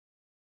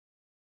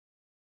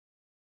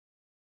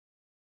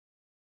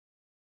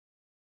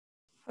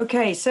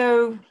Okay,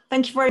 so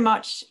thank you very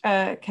much,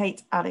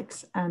 Kate,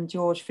 Alex, and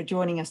George for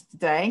joining us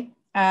today.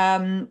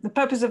 The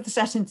purpose of the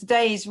session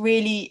today is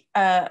really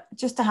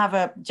just to have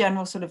a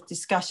general sort of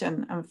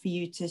discussion and for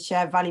you to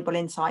share valuable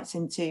insights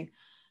into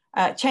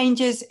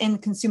changes in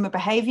consumer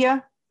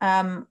behaviour.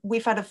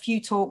 We've had a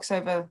few talks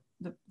over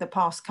the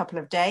past couple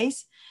of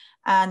days,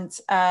 and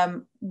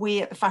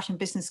we at the Fashion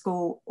Business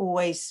School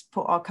always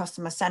put our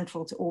customer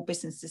central to all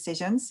business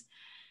decisions.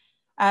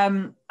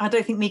 I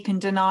don't think we can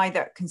deny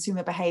that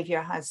consumer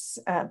behaviour has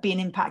been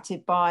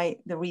impacted by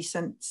the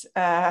recent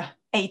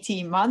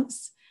 18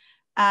 months.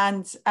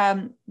 And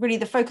really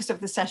the focus of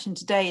the session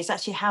today is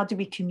actually how do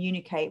we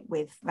communicate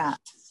with that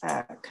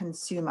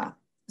consumer.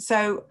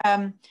 So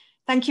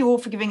thank you all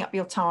for giving up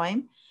your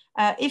time.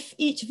 If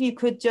each of you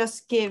could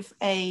just give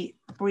a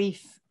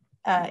brief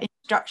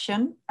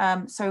introduction.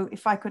 So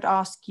if I could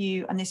ask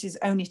you, and this is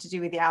only to do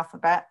with the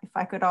alphabet, if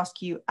I could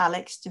ask you,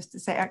 Alex, just to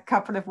say a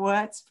couple of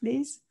words,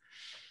 please.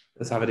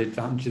 Let's have it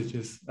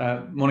advantages.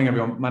 Morning,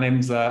 everyone. My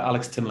name's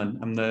Alex Timlin.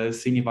 I'm the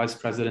Senior Vice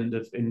President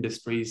of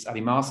Industries at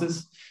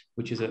Emarsys,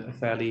 which is a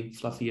fairly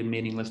fluffy and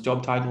meaningless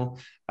job title.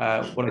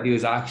 What I do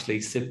is I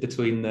actually sit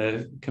between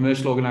the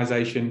commercial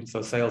organization,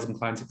 so sales and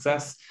client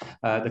success,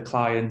 the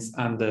clients,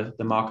 and the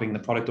marketing, the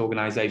product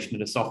organization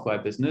of a software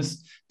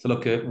business to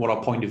look at what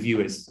our point of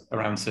view is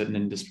around certain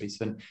industries.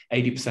 And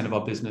 80% of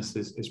our business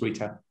is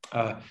retail.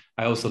 I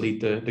also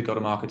lead the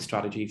go-to-market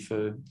strategy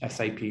for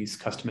SAP's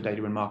customer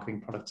data and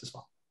marketing products as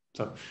well.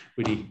 So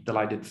really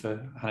delighted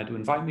for Hannah to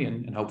invite me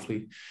and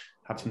hopefully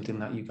have something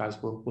that you guys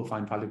will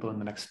find valuable in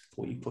the next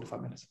 45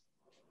 minutes.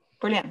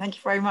 Brilliant. Thank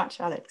you very much,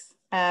 Alex.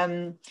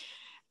 And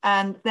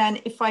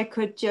then if I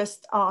could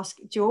just ask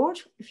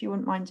George, if you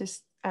wouldn't mind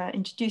just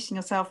introducing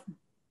yourself.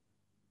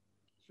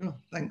 Sure.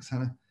 Thanks,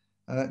 Hannah.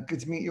 Good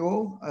to meet you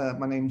all.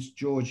 My name's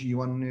George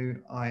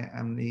Ioannou. I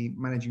am the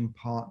managing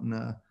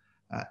partner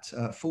at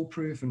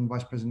Foolproof and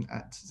vice president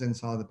at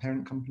Zensar, the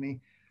parent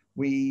company.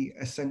 We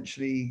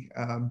essentially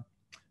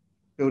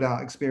build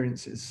out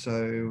experiences,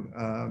 so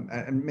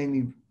and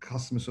mainly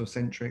customer sort of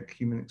centric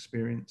human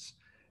experience.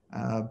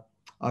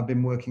 I've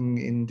been working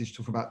in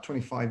digital for about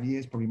 25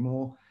 years, probably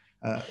more.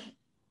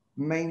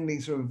 Mainly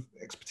sort of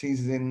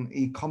expertise in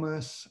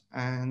e-commerce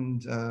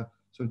and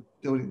sort of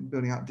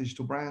building out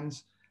digital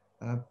brands.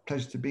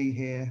 Pleasure to be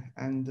here,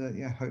 and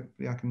yeah,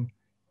 hopefully I can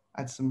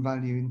add some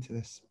value into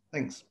this.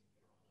 Thanks.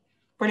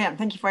 Brilliant.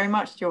 Thank you very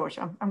much, George.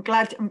 I'm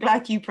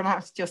glad you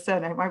pronounced your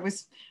surname. I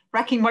was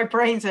racking my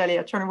brains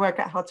earlier trying to work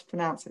out how to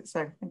pronounce it.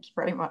 So thank you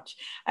very much.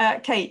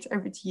 Kate,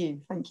 over to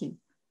you. Thank you.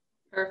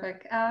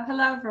 Perfect.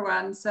 Hello,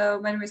 everyone.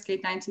 So my name is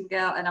Kate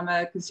Nightingale, and I'm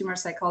a consumer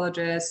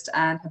psychologist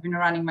and have been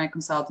running my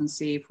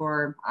consultancy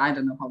for, I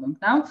don't know how long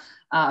now.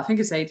 I think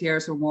it's 8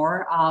 years or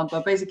more.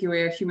 But basically,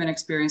 we're a human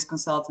experience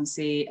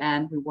consultancy,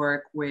 and we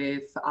work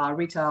with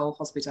retail,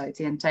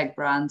 hospitality, and tech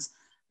brands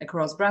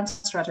across brand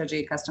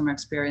strategy, customer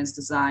experience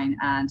design,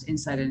 and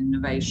insight and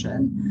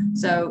innovation.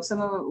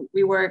 So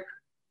we work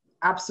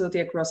absolutely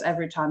across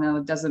every channel,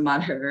 it doesn't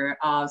matter.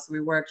 So we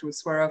worked with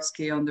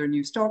Swarovski on their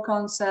new store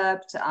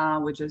concept,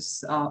 which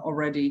is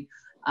already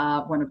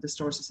one of the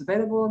stores is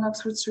available on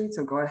Oxford Street,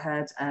 so go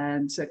ahead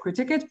and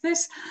critique it,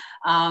 please.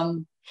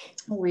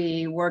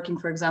 We working,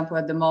 for example,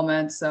 at the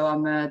moment, so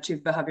I'm a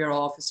chief behavioral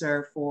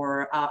officer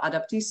for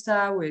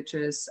Adaptista, which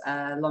is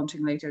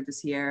launching later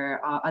this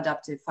year,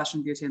 adaptive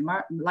fashion, beauty, and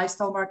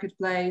lifestyle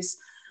marketplace.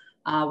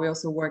 We're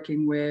also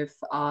working with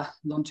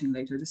launching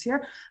later this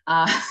year,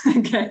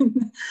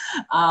 again,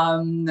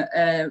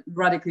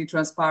 radically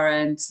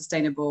transparent,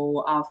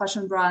 sustainable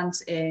fashion brand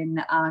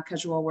in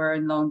casual wear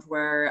and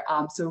loungewear.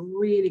 So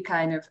really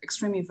kind of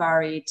extremely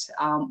varied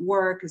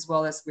work, as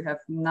well as we have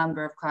a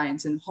number of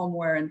clients in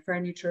homeware and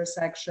furniture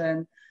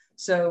section.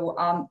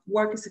 So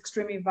work is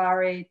extremely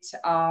varied,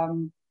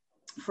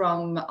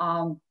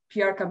 from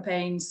PR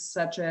campaigns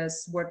such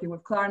as working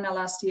with Klarna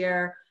last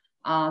year,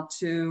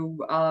 to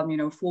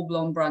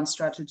full-blown brand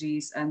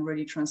strategies and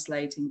really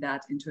translating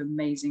that into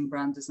amazing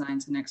brand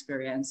designs and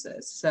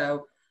experiences.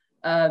 So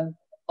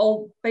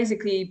all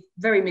basically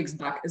very mixed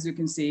bag, as you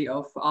can see,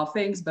 of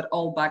things, but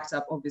all backed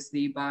up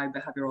obviously by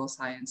behavioral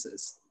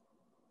sciences.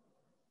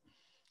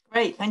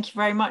 Great, thank you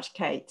very much,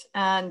 Kate.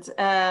 And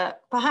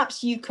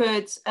perhaps you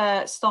could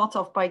start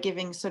off by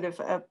giving sort of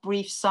a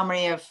brief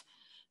summary of,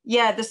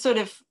 the sort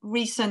of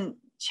recent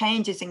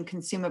changes in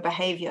consumer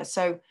behavior.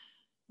 So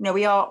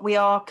we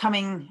are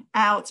coming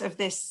out of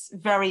this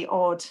very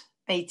odd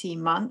 18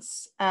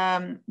 months,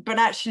 but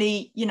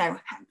actually,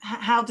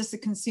 how does the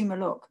consumer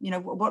look?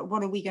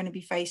 What are we going to be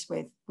faced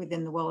with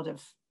within the world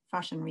of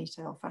fashion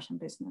retail, fashion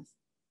business?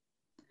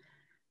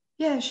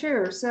 Yeah,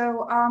 sure.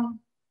 So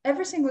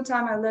every single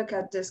time I look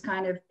at this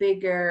kind of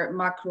bigger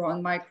macro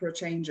and micro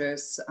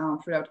changes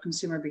throughout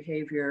consumer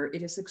behavior,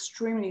 it is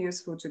extremely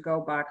useful to go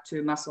back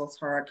to Maslow's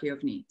hierarchy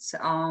of needs.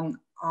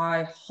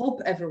 I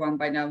hope everyone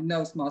by now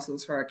knows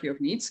Maslow's hierarchy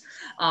of needs.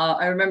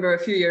 I remember a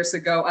few years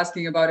ago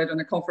asking about it on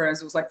a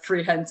conference. It was like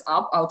 3 hands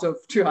up out of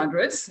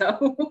 200.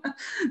 So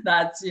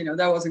that's,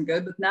 that wasn't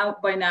good.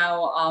 But by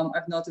now,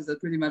 I've noticed that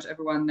pretty much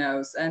everyone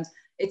knows. And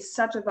it's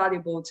such a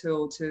valuable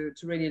tool to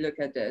really look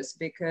at this,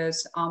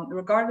 because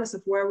regardless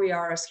of where we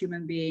are as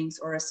human beings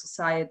or as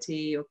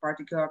society or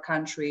particular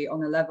country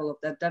on a level of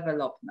that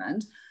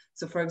development.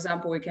 So for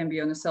example, we can be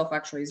on a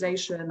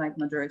self-actualization, like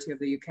majority of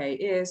the UK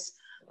is,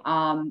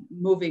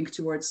 moving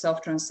towards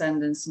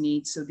self-transcendence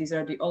needs. So these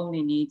are the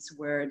only needs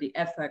where the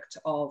effect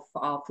of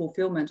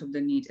fulfillment of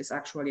the need is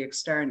actually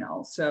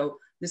external. So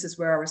this is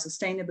where our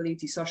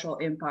sustainability, social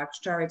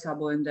impact,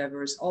 charitable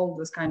endeavors, all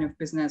those kind of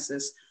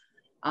businesses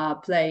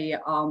play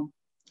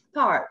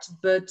part,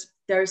 but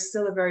there is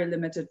still a very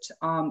limited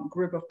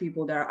group of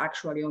people that are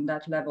actually on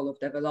that level of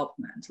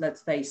development.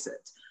 Let's face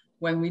it.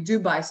 When we do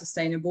buy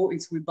sustainable,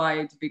 we buy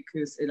it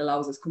because it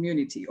allows us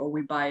community, or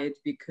we buy it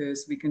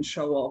because we can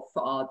show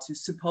off to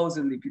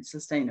supposedly be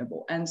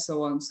sustainable, and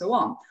so on and so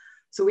on.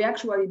 So we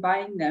actually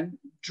buying them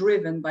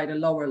driven by the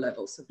lower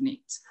levels of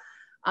needs.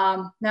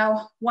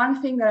 Now,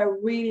 one thing that I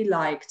really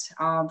liked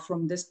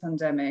from this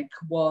pandemic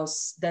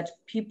was that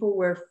people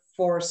were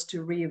forced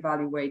to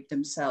reevaluate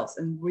themselves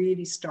and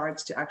really start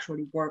to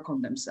actually work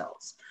on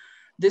themselves.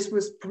 This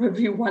was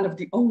probably one of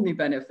the only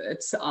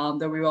benefits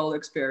that we all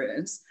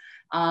experienced.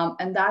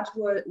 And that's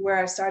where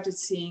I started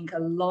seeing a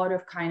lot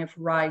of kind of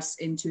rise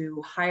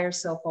into higher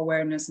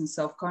self-awareness and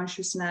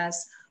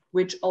self-consciousness,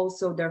 which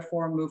also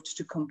therefore moved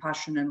to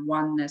compassion and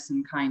oneness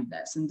and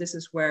kindness. And this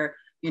is where,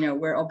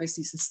 where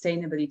obviously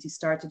sustainability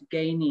started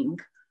gaining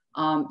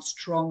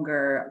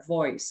stronger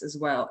voice as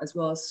well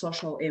as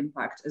social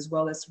impact, as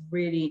well as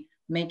really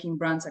making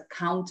brands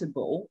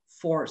accountable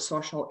for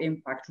social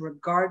impact,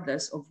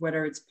 regardless of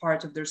whether it's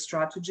part of their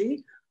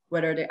strategy,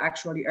 whether they're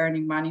actually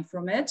earning money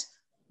from it,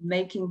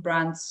 making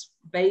brands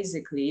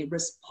basically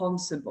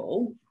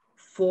responsible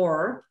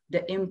for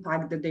the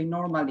impact that they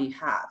normally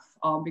have.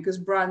 Because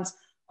brands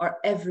are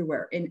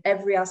everywhere in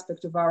every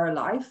aspect of our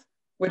life,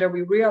 whether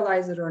we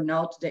realize it or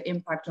not, the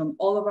impact on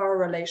all of our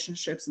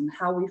relationships and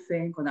how we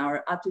think, on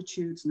our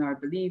attitudes and our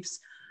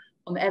beliefs,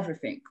 on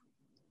everything,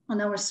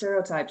 on our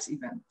stereotypes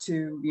even,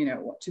 to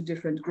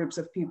different groups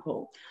of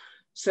people.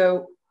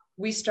 So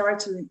we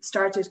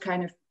started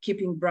kind of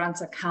keeping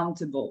brands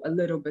accountable a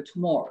little bit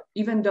more,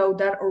 even though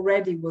that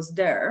already was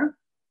there,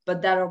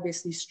 but that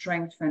obviously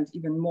strengthened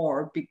even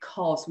more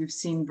because we've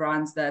seen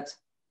brands that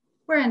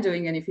weren't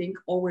doing anything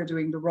or were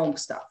doing the wrong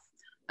stuff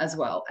as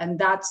well. And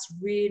that's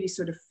really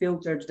sort of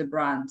filtered the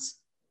brands.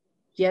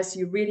 Yes,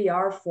 you really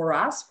are for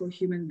us, for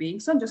human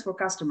beings, not just for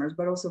customers,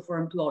 but also for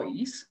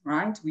employees,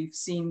 right? We've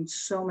seen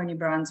so many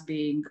brands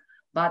being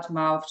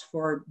bad-mouthed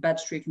for bad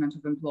treatment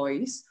of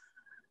employees.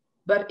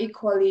 But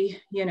equally,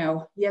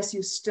 yes,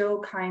 you're still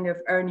kind of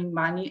earning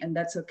money, and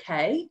that's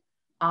okay,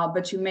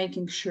 but you're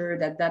making sure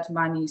that that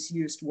money is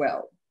used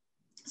well.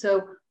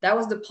 So that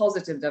was the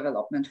positive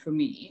development for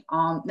me.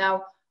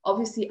 Now,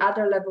 obviously,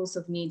 other levels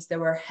of needs that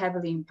were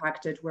heavily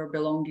impacted were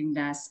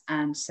belongingness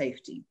and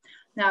safety.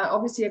 Now,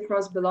 obviously,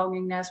 across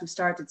belongingness, we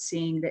started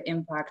seeing the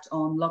impact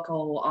on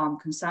local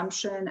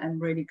consumption and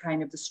really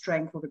kind of the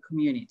strength of the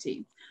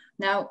community.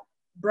 Now,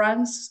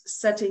 brands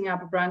setting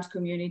up brand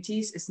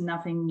communities is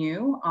nothing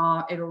new.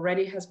 It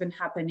already has been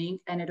happening,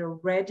 and it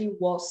already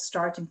was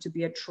starting to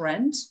be a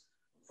trend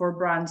for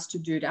brands to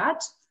do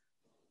that.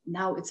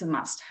 Now it's a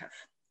must-have.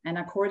 And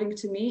according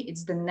to me,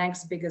 it's the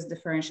next biggest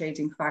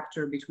differentiating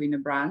factor between the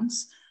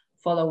brands,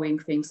 following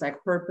things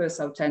like purpose,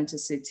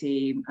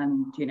 authenticity,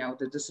 and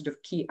the sort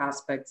of key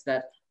aspects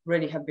that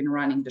really have been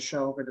running the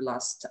show over the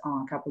last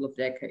couple of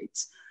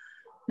decades.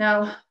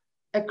 Now,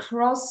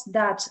 across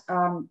that,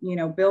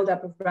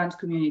 build-up of brand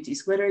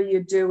communities, whether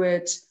you do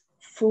it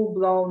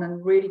full-blown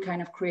and really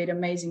kind of create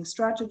amazing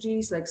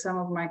strategies, like some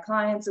of my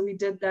clients, we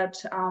did that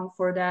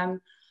for them,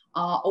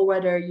 or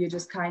whether you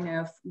just kind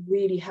of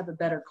really have a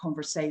better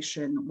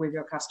conversation with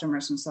your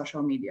customers on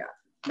social media,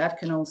 that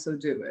can also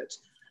do it.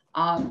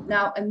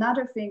 Now,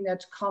 another thing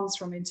that comes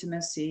from from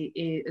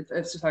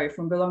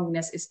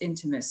belongingness is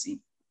intimacy.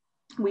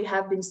 We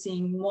have been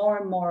seeing more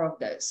and more of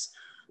this.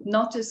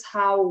 Notice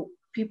how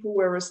people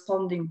were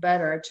responding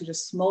better to the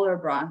smaller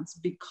brands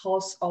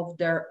because of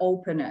their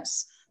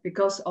openness,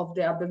 because of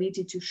the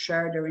ability to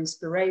share their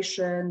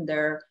inspiration,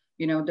 their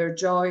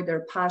joy,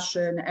 their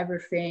passion,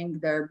 everything,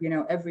 their,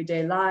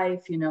 everyday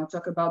life,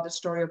 talk about the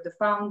story of the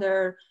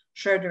founder,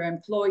 share their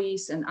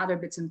employees and other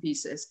bits and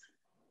pieces.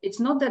 It's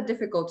not that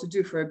difficult to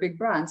do for big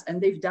brands,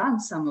 and they've done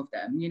some of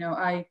them.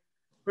 I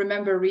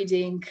remember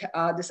reading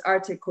this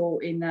article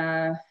in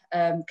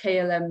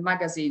KLM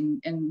magazine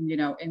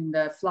in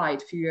the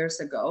Flight a few years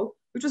ago,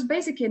 which was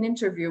basically an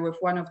interview with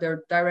one of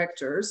their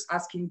directors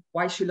asking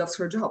why she loves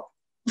her job.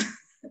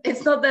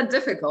 It's not that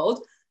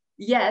difficult,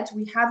 yet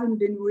we haven't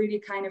been really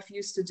kind of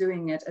used to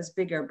doing it as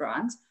bigger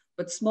brands,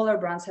 but smaller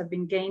brands have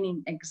been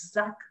gaining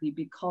exactly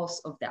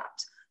because of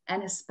that,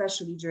 and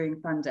especially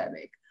during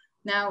pandemic.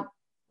 Now,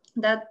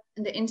 That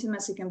the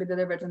intimacy can be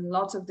delivered in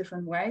lots of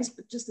different ways,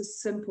 but just a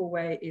simple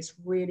way is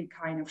really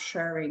kind of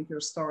sharing your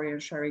story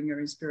and sharing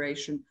your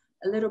inspiration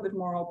a little bit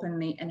more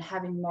openly and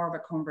having more of a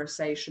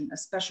conversation,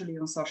 especially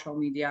on social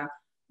media,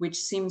 which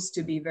seems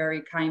to be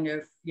very kind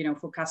of, you know,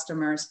 for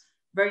customers,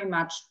 very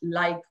much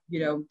like, you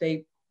know,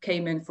 they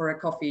came in for a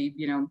coffee,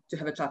 you know, to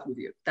have a chat with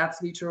you.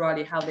 That's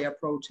literally how they're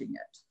approaching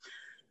it.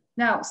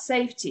 Now,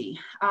 safety.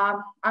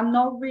 I'm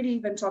not really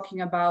even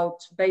talking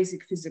about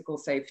basic physical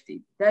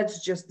safety.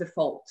 That's just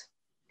default.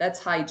 That's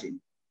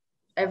hygiene.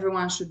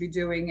 Everyone should be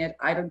doing it.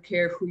 I don't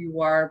care who you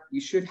are.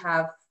 You should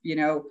have, you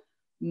know,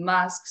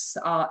 masks,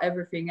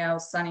 everything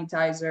else,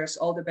 sanitizers,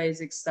 all the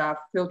basic stuff,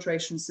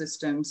 filtration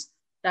systems.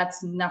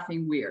 That's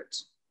nothing weird,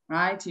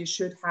 right? You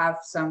should have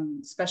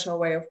some special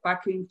way of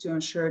packing to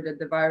ensure that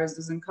the virus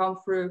doesn't come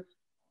through.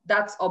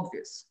 That's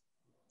obvious.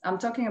 I'm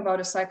talking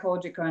about a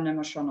psychological and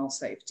emotional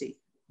safety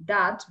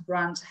that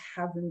brands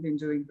haven't been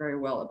doing very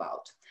well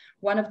about.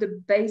 One of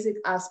the basic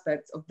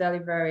aspects of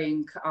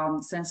delivering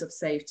sense of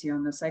safety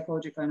on the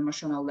psychological and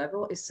emotional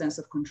level is sense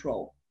of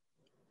control.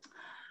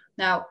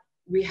 Now,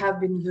 we have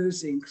been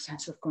losing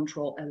sense of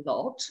control a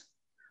lot,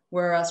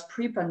 whereas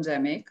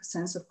pre-pandemic,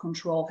 sense of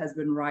control has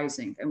been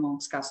rising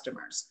amongst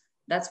customers.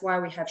 That's why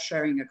we have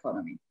sharing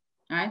economy,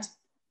 right?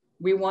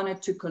 We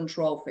wanted to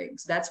control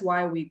things. That's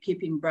why we're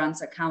keeping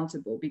brands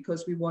accountable,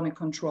 because we want to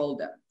control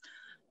them.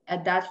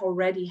 And that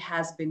already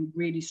has been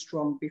really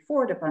strong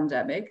before the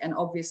pandemic. And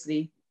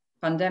obviously,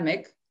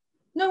 pandemic,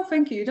 no,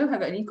 thank you. You don't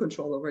have any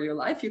control over your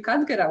life. You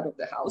can't get out of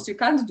the house. You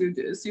can't do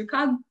this. You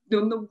can't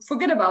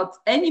forget about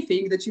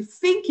anything that you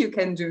think you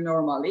can do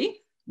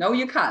normally. No,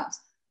 you can't.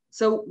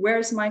 So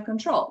where's my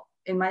control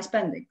in my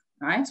spending,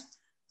 right?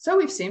 So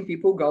we've seen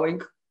people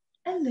going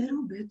a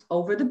little bit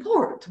over the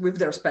board with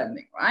their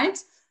spending, right?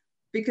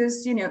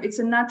 Because, you know, it's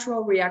a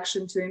natural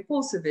reaction to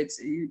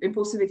impulsivity.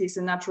 Impulsivity is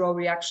a natural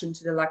reaction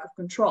to the lack of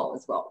control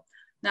as well.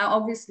 Now,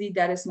 obviously,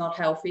 that is not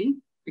healthy,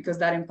 because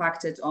that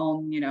impacted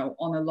on, you know,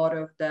 on a lot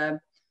of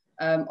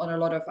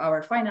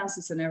our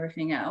finances and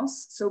everything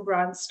else. So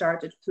brands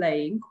started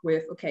playing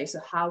with, okay, so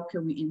how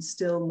can we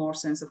instill more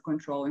sense of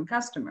control in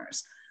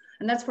customers?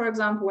 And that's, for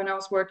example, when I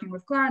was working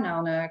with Klarna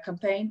on a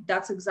campaign,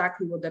 that's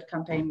exactly what that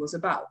campaign was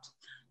about.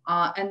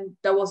 And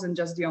that wasn't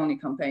just the only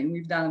campaign.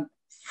 We've done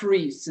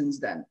 3 since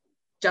then,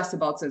 just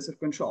about sense of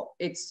control.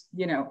 It's,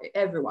 you know,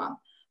 everyone.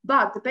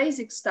 But the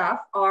basic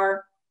stuff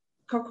are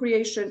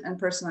co-creation and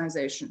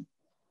personalization.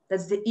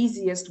 That's the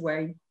easiest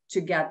way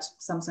to get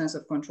some sense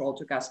of control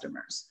to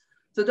customers.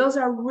 So those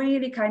are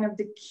really kind of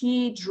the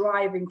key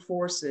driving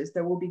forces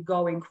that will be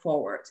going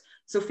forward.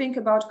 So think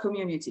about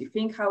community,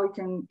 think how we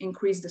can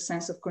increase the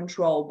sense of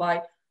control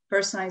by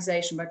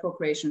personalization, by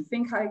co-creation.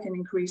 Think how you can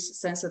increase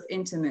sense of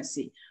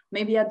intimacy,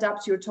 maybe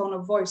adapt your tone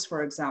of voice,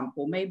 for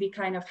example, maybe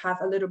kind of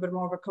have a little bit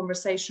more of a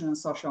conversation on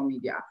social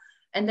media.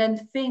 And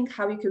then think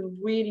how you can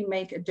really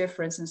make a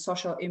difference in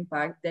social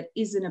impact that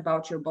isn't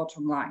about your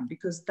bottom line,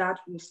 because that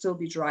will still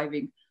be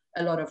driving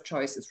a lot of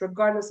choices,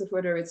 regardless of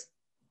whether it's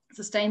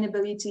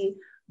sustainability,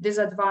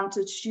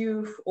 disadvantaged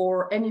youth,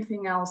 or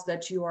anything else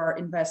that you are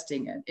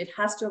investing in. It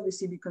has to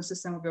obviously be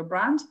consistent with your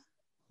brand,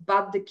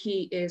 but the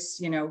key is,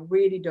 you know,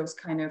 really those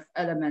kind of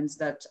elements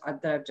that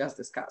I've just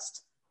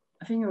discussed.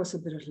 I think it was a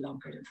bit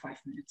longer than 5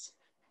 minutes.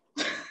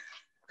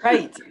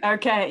 Great.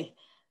 Okay.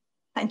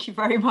 Thank you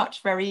very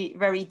much. Very,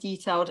 very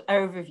detailed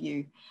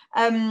overview.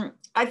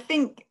 I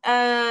think,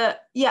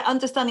 yeah,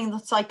 understanding the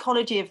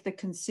psychology of the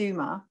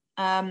consumer.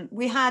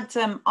 We had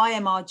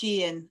IMRG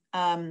in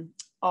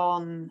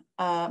on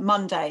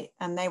Monday,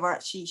 and they were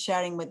actually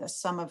sharing with us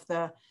some of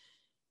the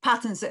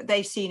patterns that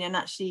they've seen in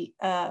actually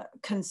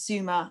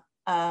consumer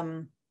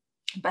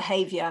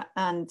behavior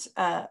and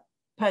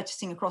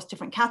purchasing across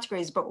different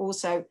categories, but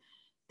also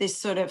this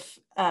sort of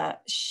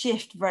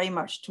shift very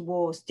much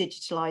towards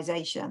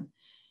digitalization.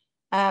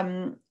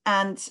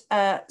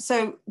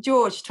 So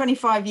George,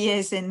 25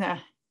 years in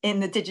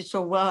the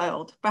digital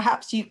world,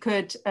 perhaps you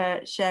could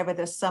share with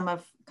us some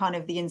of kind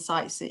of the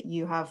insights that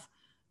you have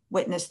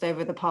witnessed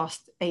over the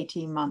past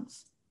 18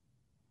 months.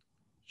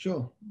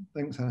 Sure,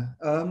 thanks,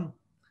 Hannah.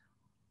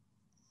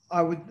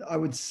 I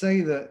would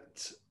say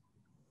that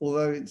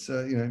although it's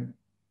a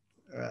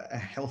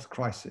health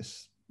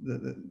crisis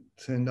that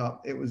turned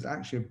up, it was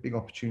actually a big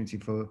opportunity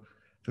for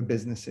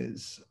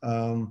businesses.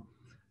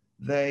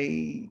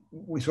 We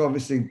saw,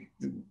 obviously,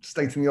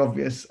 stating the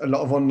obvious, a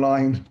lot of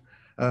online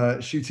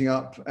shooting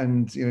up,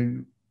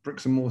 and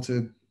bricks and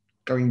mortar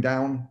going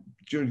down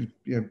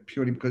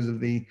purely because of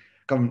the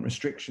government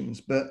restrictions.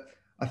 But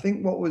I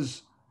think what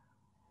was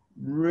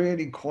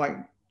really quite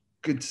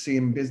good to see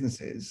in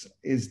businesses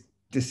is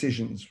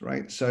decisions,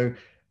 right? So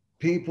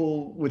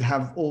people would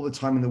have all the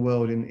time in the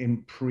world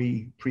in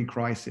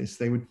pre-crisis.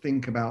 They would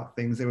think about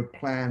things, they would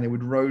plan, they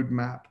would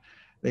roadmap,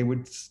 they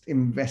would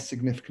invest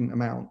significant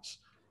amounts.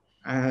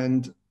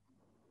 And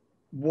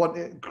what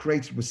it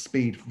created was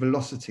speed,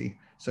 velocity.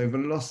 So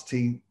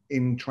velocity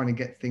in trying to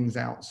get things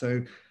out.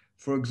 So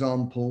for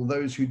example,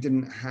 those who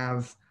didn't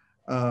have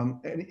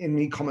an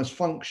e-commerce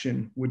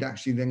function would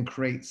actually then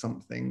create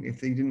something.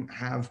 If they didn't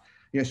have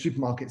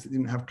supermarkets that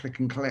didn't have click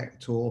and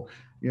collect, or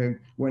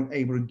weren't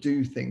able to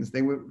do things.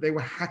 They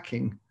were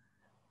hacking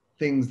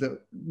things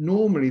that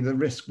normally the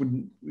risk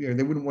wouldn't,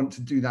 they wouldn't want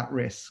to do that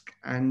risk.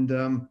 And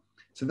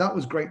so that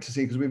was great to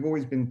see, because we've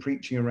always been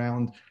preaching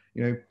around,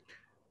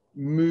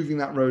 moving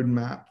that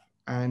roadmap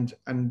and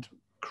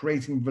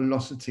creating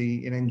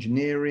velocity in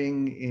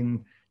engineering,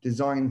 in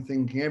design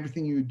thinking.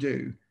 Everything you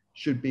do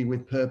should be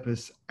with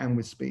purpose and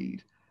with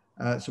speed.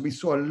 So we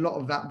saw a lot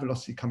of that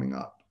velocity coming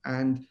up,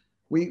 and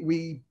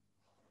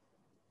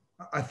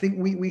I think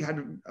we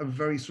had a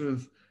very sort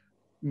of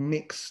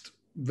mixed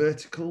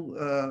vertical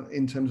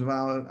in terms of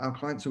our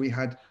clients. So we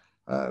had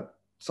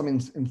some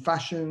in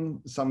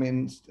fashion, some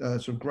in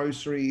sort of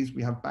groceries.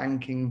 We have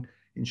banking,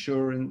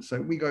 insurance. So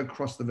we go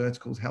across the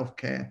verticals: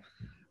 healthcare,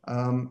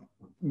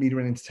 media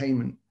and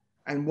entertainment.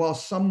 And while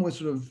some were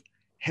sort of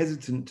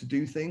hesitant to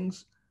do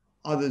things,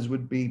 others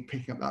would be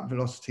picking up that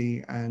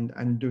velocity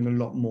and doing a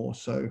lot more.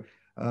 So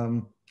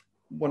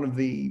one of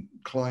the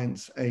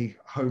clients, a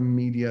home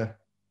media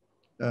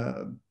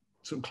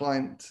sort of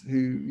client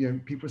who,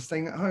 people are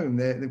staying at home,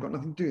 they've got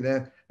nothing to do.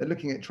 They're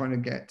looking at trying to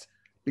get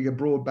bigger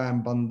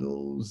broadband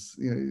bundles,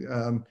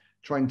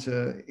 trying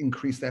to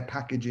increase their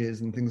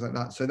packages and things like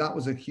that. So that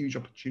was a huge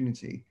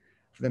opportunity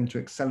for them to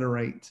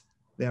accelerate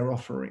their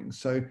offerings.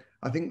 So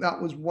I think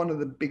that was one of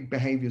the big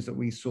behaviors that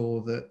we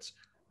saw, that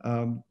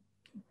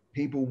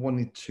people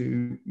wanted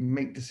to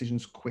make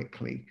decisions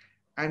quickly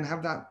and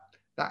have that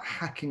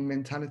hacking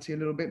mentality a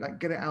little bit, like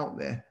get it out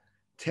there,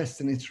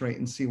 test and iterate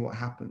and see what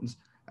happens.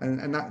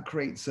 And that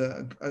creates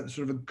a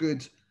sort of a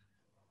good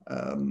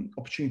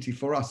opportunity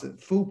for us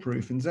at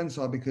Foolproof and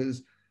Zensar,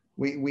 because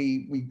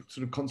we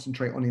sort of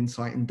concentrate on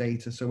insight and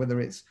data. So whether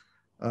it's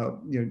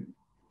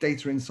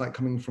data insight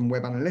coming from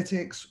web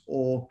analytics,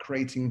 or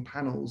creating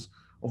panels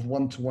of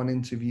one-to-one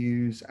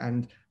interviews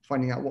and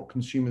finding out what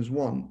consumers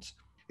want,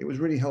 it was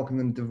really helping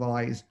them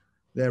devise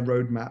their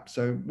roadmap.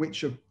 So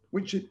which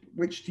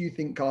do you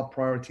think are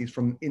priorities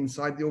from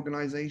inside the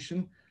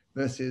organization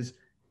versus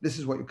this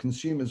is what your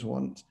consumers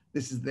want,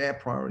 this is their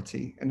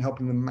priority, and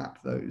helping them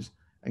map those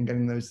and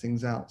getting those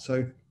things out.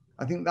 So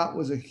I think that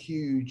was a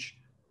huge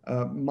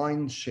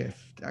mind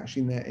shift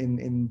actually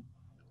in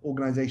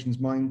organizations'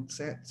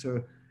 mindset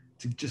to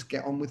just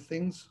get on with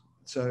things.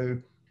 So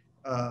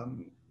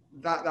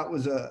that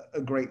was a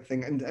great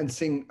thing, and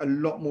seeing a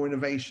lot more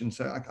innovation.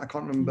 So I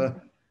can't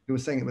remember who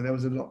was saying it, but there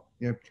was a lot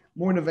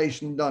more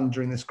innovation done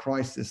during this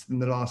crisis than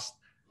the last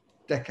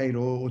decade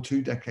or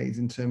 2 decades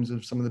in terms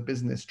of some of the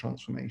business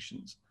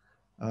transformations.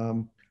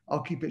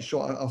 I'll keep it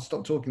short. I'll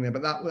stop talking there.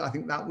 But I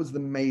think that was the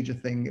major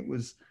thing. It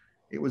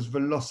was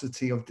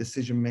velocity of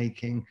decision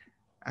making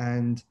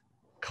and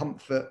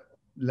comfort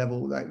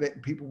level.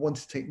 That people want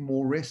to take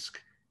more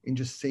risk in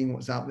just seeing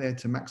what's out there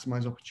to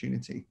maximize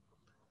opportunity.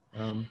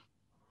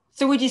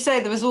 So would you say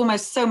there was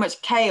almost so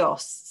much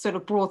chaos sort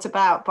of brought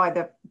about by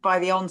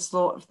the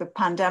onslaught of the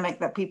pandemic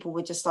that people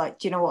were just like,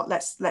 do you know what?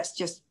 Let's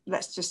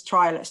just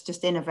try. Let's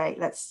just innovate.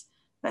 Let's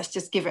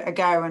just give it a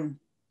go. And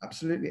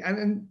absolutely,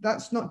 and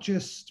that's not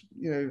just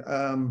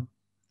the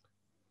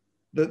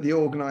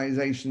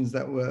organizations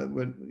that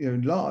were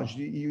large.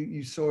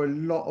 You saw a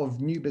lot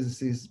of new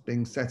businesses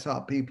being set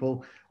up.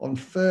 People on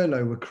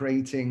furlough were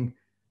creating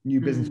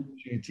new business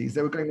opportunities.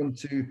 They were going on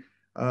to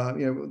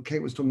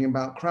Kate was talking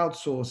about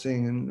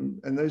crowdsourcing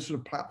and those sort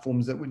of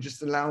platforms that would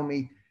just allow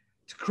me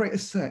to create a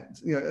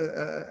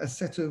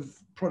set of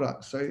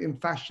products. So in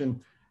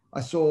fashion,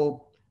 I saw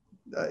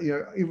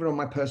even on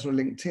my personal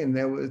LinkedIn,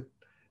 there were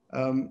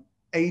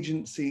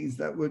agencies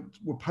that were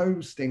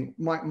posting.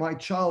 My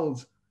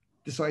child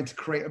decided to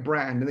create a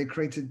brand, and they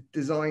created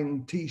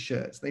design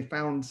T-shirts. They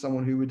found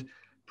someone who would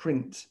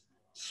print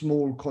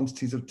small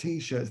quantities of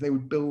T-shirts. They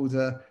would build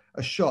a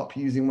shop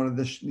using one of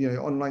the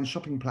online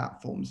shopping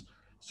platforms.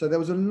 So there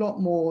was a lot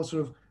more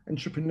sort of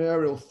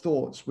entrepreneurial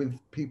thoughts with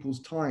people's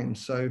time.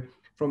 So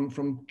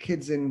from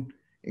kids in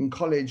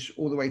college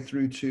all the way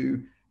through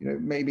to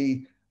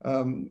maybe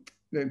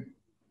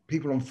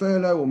people on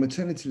furlough or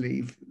maternity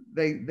leave,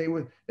 they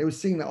were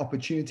seeing that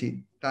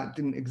opportunity that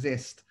didn't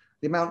exist.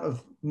 The amount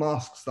of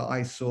masks that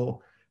I saw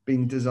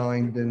being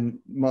designed and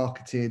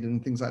marketed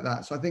and things like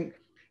that. So I think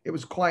it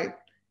was quite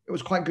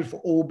good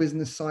for all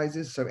business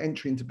sizes. So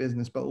entry into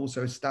business, but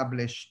also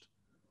established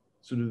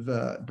sort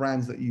of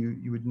brands that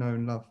you would know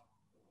and love.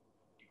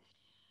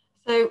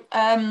 So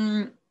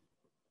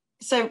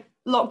so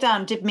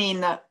lockdown did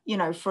mean that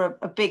for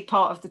a big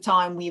part of the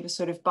time we were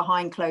sort of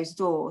behind closed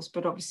doors,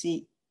 but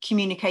obviously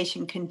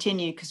communication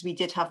continued because we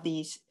did have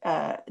these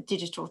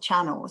digital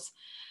channels.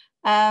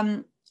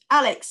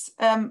 Alex,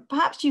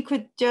 perhaps you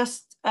could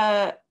just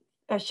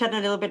shed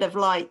a little bit of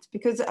light,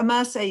 because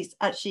Immersays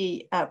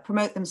actually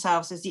promote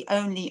themselves as the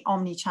only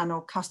omni-channel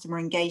customer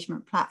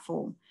engagement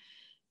platform.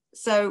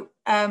 So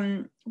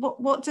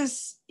what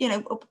does,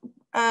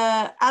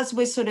 as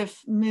we're sort of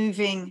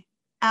moving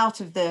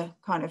out of the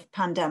kind of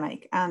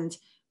pandemic, and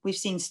we've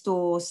seen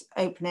stores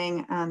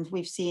opening and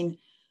we've seen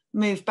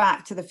move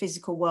back to the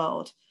physical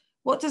world,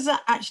 what does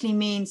that actually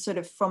mean sort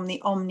of from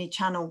the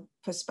omni-channel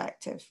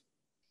perspective?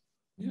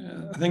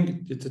 Yeah, I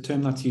think it's a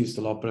term that's used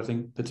a lot, but I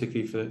think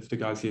particularly for the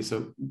guys here.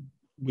 So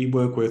we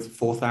work with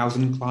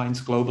 4,000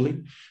 clients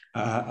globally,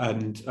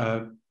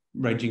 and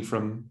ranging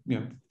from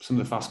some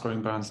of the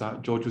fast-growing brands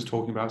that George was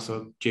talking about,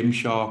 so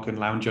Gymshark and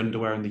Lounge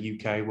Underwear in the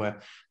UK,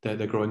 where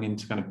they're growing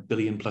into kind of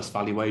billion-plus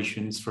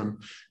valuations from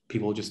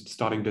people just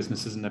starting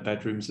businesses in their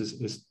bedrooms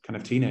as kind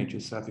of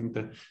teenagers. So I think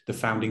the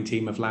founding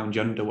team of Lounge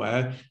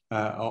Underwear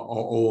are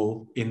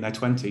all in their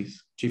 20s.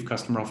 Chief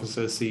Customer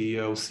Officer,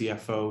 CEO,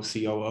 CFO,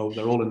 COO,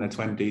 they're all in their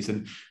 20s,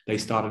 and they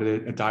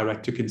started a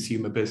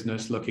direct-to-consumer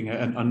business looking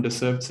at an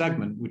underserved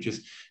segment, which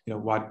is,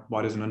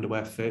 why does an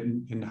underwear fit,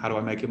 and how do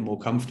I make it more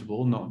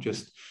comfortable, not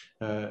just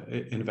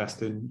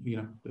invest in,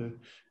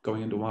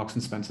 going into Marks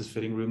and Spencer's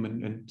fitting room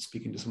and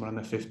speaking to someone in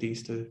their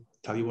 50s to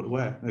tell you what to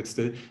wear.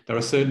 There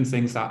are certain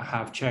things that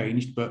have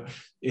changed, but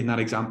in that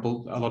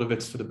example, a lot of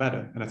it's for the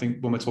better. And I think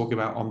when we're talking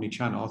about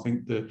omni-channel, I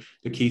think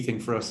the key thing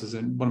for us is,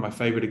 and one of my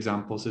favorite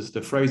examples is the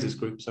Frasers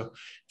Group. So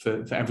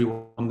for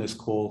everyone on this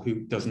call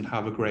who doesn't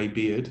have a grey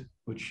beard,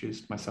 which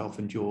is myself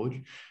and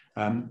George,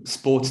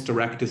 Sports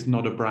Direct is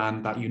not a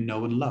brand that you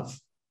know and love.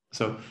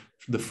 So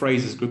the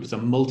Frasers Group is a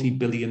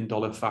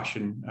multi-billion-dollar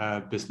fashion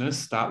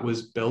business that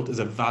was built as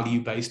a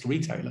value-based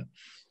retailer.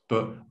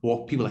 But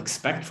what people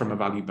expect from a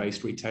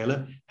value-based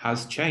retailer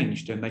has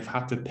changed, and they've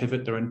had to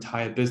pivot their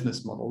entire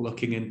business model,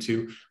 looking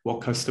into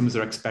what customers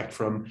are expect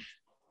from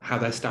how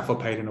their staff are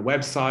paid on a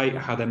website,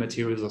 how their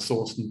materials are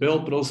sourced and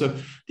built, but also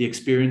the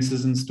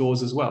experiences in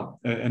stores as well.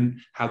 And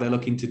how they're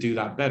looking to do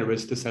that better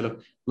is to say,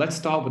 look, let's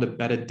start with a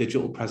better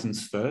digital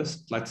presence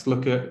first. Let's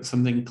look at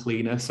something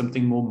cleaner,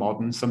 something more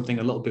modern, something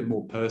a little bit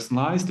more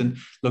personalized, and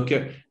look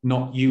at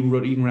not you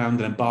running around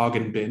in a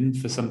bargain bin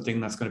for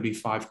something that's going to be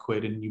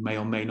 £5 and you may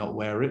or may not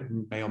wear it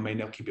and may or may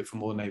not keep it for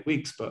more than 8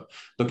 weeks, but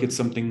look at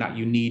something that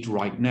you need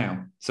right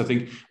now. So I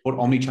think what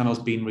omnichannel has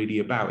been really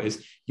about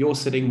is you're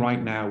sitting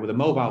right now with a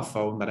mobile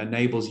phone that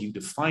enables you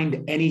to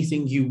find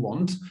anything you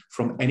want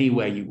from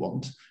anywhere you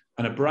want.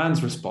 And a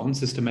brand's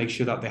response is to make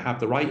sure that they have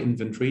the right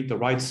inventory, the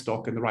right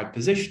stock, and the right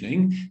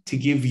positioning to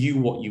give you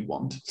what you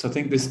want. So I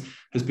think this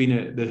has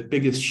been the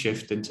biggest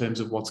shift in terms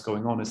of what's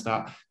going on, is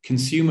that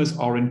consumers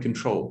are in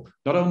control,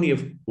 not only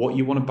of what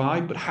you want to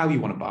buy, but how you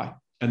want to buy.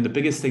 And the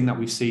biggest thing that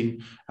we've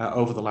seen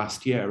over the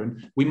last year,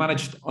 and we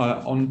managed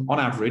on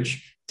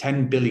average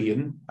 10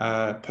 billion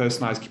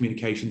personalized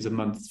communications a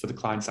month for the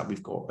clients that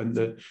we've got. And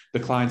the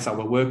clients that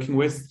we're working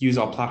with use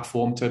our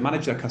platform to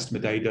manage their customer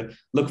data,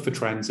 look for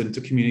trends, and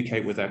to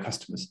communicate with their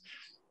customers.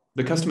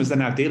 The customers they're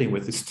now dealing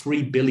with is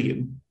 3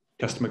 billion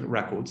customer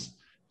records.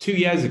 2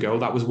 years ago,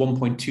 that was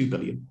 1.2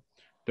 billion.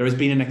 There has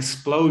been an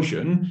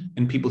explosion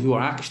in people who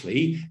are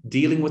actually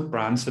dealing with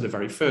brands for the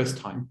very first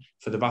time.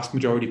 For the vast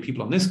majority of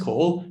people on this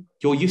call,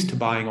 you're used to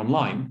buying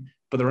online.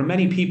 But there are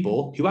many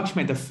people who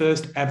actually made their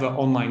first ever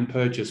online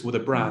purchase with a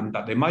brand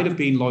that they might have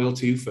been loyal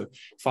to for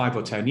 5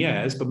 or 10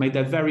 years, but made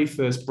their very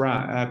first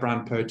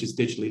brand purchase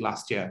digitally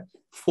last year.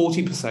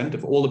 40%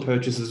 of all the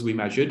purchases we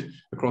measured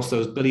across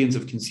those billions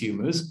of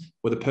consumers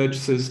were the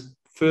purchases,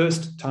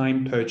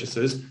 first-time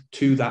purchases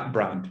to that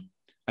brand.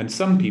 And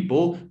some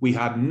people, we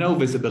had no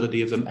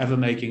visibility of them ever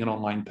making an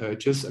online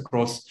purchase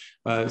across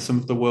some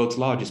of the world's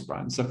largest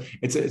brands. So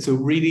it's a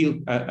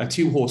really a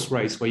two-horse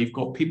race where you've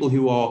got people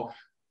who are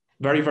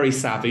very, very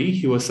savvy,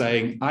 who are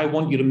saying, I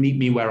want you to meet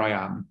me where I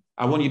am.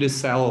 I want you to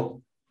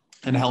sell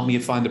and help me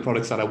find the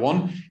products that I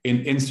want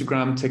in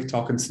Instagram,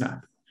 TikTok, and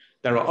Snap.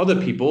 There are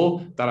other people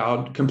that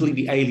are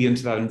completely alien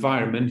to that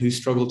environment, who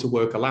struggle to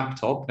work a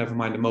laptop, never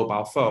mind a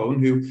mobile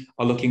phone, who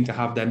are looking to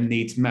have their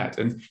needs met.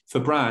 And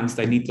for brands,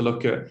 they need to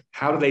look at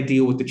how do they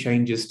deal with the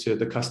changes to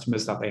the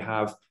customers that they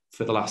have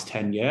for the last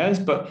 10 years,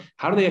 but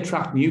how do they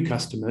attract new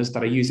customers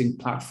that are using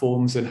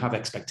platforms and have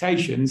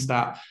expectations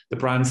that the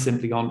brands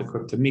simply aren't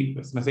equipped to meet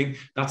with? And I think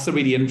that's the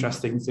really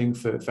interesting thing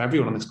for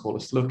everyone on this call,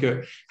 is to look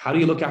at how do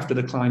you look after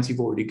the clients you've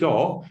already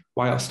got,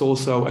 whilst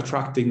also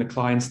attracting the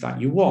clients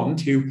that you want,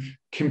 who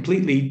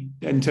completely,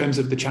 in terms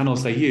of the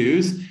channels they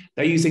use,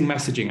 they're using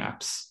messaging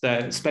apps,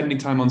 they're spending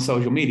time on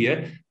social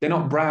media, they're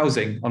not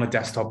browsing on a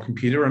desktop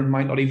computer and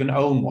might not even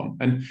own one.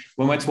 And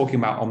when we're talking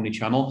about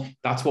omni-channel,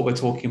 that's what we're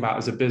talking about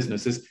as a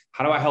business, is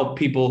how do I help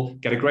people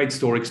get a great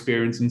store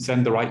experience and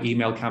send the right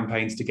email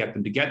campaigns to get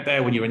them to get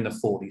there when you're in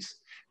the 40s?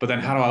 But then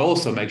how do I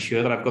also make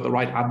sure that I've got the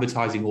right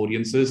advertising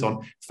audiences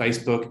on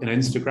Facebook and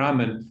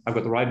Instagram, and I've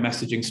got the right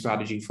messaging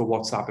strategy for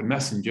WhatsApp and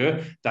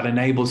Messenger that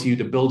enables you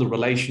to build a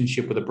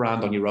relationship with a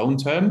brand on your own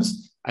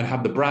terms, and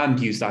have the brand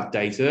use that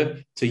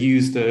data to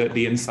use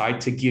the insight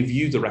to give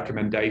you the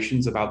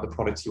recommendations about the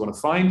products you want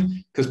to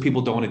find, because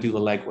people don't want to do the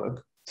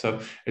legwork. So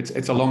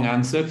it's a long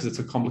answer because it's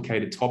a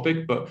complicated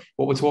topic, but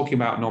what we're talking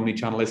about in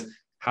omnichannel is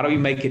how do we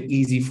make it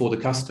easy for the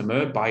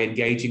customer by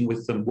engaging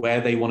with them where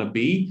they want to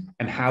be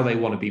and how they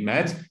want to be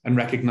met, and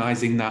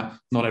recognizing that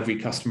not every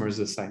customer is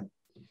the same.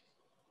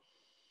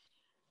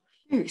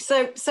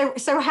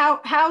 So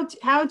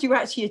how do you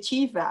actually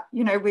achieve that?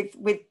 You know,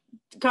 with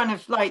kind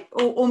of like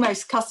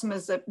almost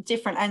customers at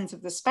different ends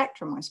of the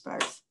spectrum, I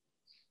suppose.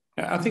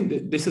 I think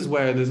that this is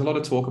where there's a lot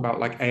of talk about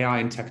like AI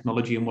and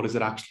technology and what does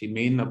it actually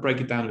mean. I'll break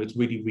it down in its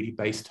really, really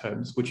base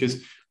terms, which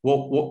is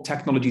what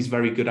technology is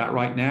very good at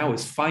right now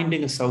is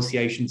finding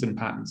associations and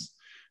patterns.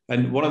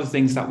 And one of the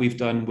things that we've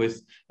done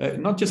with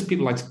not just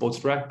people like Sports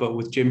Direct, but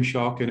with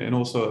Gymshark and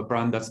also a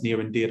brand that's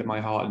near and dear to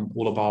my heart, and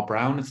All of Our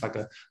Brown. It's like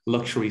a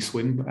luxury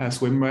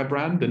swimwear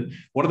brand. And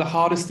one of the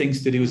hardest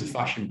things to do as a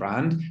fashion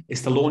brand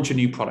is to launch a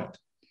new product.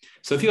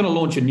 So if you're going to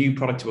launch a new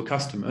product to a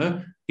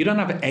customer, you don't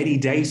have any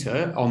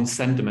data on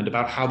sentiment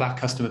about how that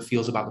customer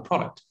feels about the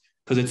product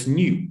because it's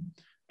new.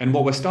 And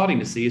what we're starting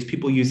to see is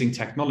people using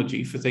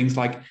technology for things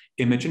like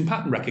image and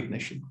pattern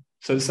recognition.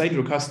 So to say to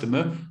a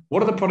customer,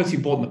 what are the products you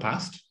bought in the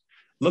past?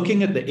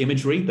 Looking at the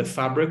imagery, the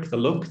fabric, the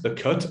look, the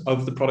cut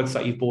of the products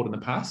that you've bought in the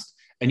past,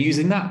 and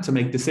using that to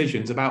make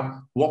decisions about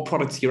what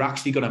products you're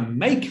actually going to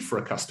make for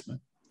a customer.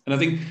 And I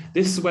think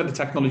this is where the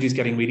technology is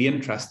getting really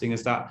interesting,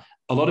 is that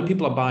a lot of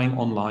people are buying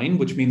online,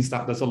 which means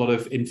that there's a lot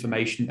of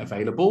information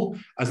available.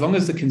 As long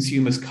as the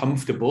consumer's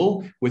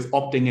comfortable with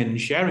opting in and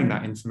sharing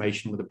that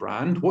information with a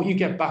brand, what you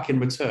get back in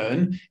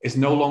return is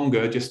no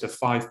longer just a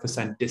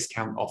 5%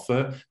 discount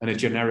offer and a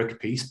generic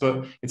piece,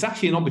 but it's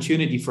actually an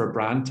opportunity for a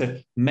brand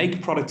to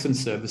make products and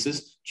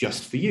services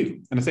just for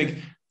you. And I think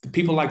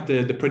people like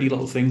the Pretty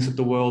Little Things of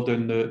the world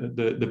and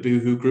the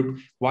Boohoo group,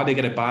 why they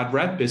get a bad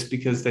rep is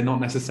because they're not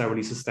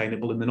necessarily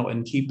sustainable and they're not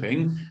in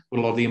keeping with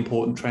a lot of the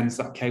important trends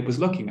that Kate was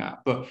looking at.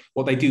 But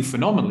what they do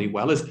phenomenally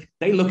well is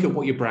they look at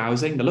what you're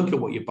browsing, they look at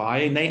what you're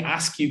buying, they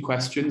ask you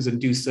questions and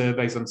do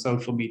surveys on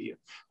social media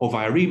or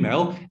via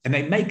email, and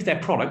they make their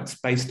products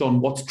based on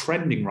what's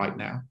trending right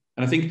now.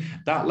 And I think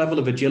that level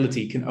of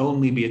agility can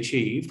only be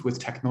achieved with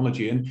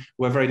technology. And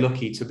we're very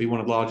lucky to be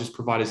one of the largest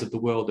providers of the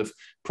world of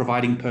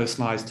providing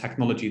personalized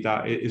technology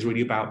that is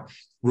really about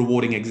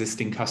rewarding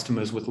existing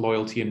customers with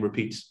loyalty and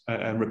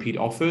repeat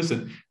offers.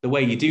 And the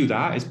way you do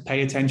that is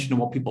pay attention to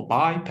what people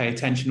buy, pay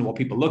attention to what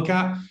people look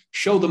at,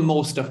 show them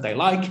more stuff they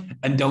like,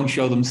 and don't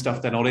show them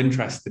stuff they're not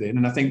interested in.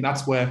 And I think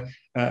that's where,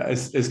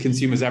 as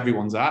consumers,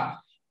 everyone's at.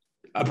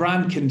 A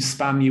brand can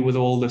spam you with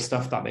all the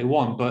stuff that they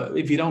want, but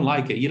if you don't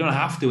like it, you don't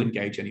have to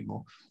engage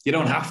anymore. You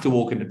don't have to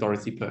walk into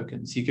Dorothy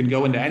Perkins. You can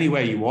go into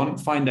anywhere you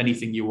want, find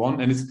anything you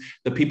want. And it's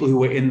the people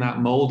who are in that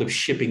mold of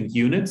shipping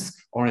units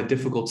are in a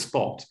difficult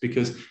spot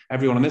because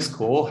everyone on this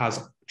call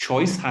has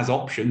choice, has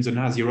options, and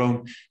has your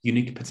own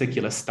unique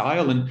particular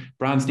style. And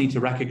brands need to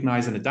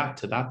recognize and adapt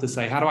to that to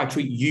say, how do I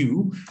treat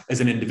you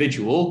as an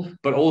individual,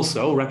 but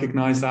also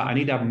recognize that I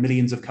need to have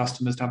millions of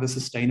customers to have a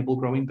sustainable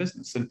growing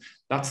business. And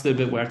that's the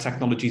bit where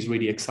technology is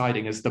really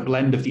exciting, is the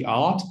blend of the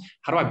art.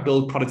 How do I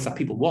build products that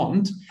people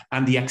want?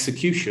 And the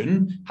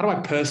execution, how do I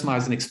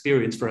personalize an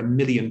experience for 1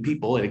 million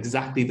people at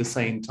exactly the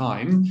same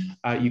time?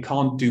 You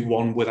can't do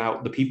one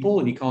without the people,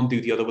 and you can't do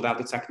the other without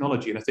the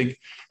technology. And I think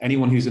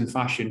anyone who's in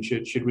fashion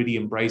should really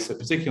embrace it,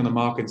 particularly on the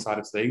marketing side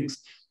of things.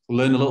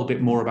 Learn a little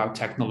bit more about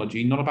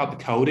technology, not about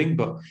the coding,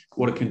 but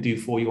what it can do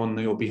for you on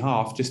your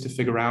behalf, just to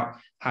figure out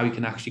how you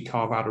can actually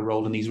carve out a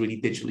role in these really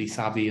digitally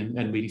savvy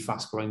and really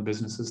fast growing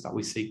businesses that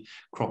we see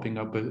cropping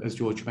up, as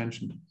George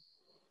mentioned.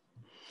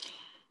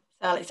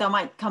 Alex, I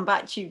might come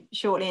back to you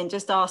shortly and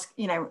just ask,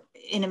 in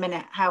a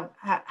minute,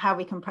 how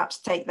we can perhaps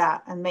take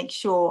that and make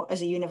sure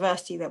as a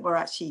university that we're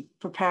actually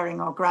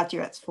preparing our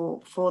graduates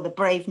for the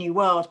brave new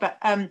world. But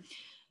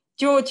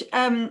George,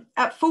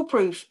 at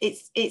Foolproof,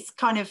 it's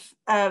kind of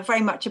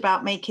very much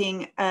about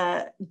making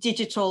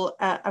digital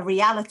a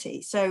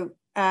reality. So,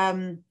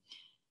 perhaps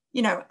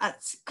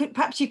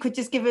you could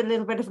just give a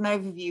little bit of an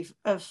overview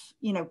of,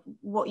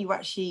 what you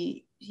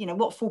actually,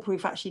 what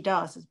Foolproof actually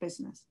does as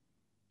business.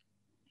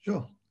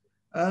 Sure.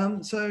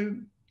 So,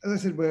 as I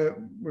said, we're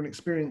an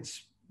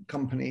experienced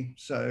company.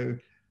 So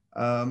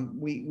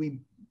we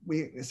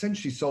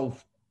essentially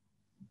solve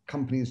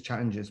companies'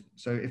 challenges.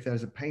 So if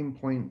there's a pain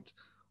point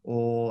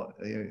or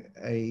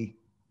a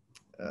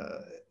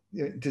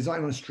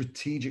design on a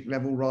strategic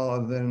level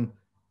rather than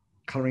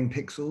coloring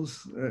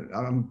pixels,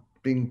 I'm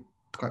being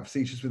quite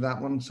facetious with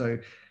that one. So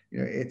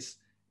it's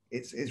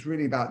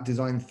really about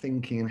design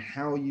thinking and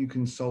how you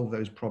can solve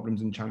those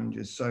problems and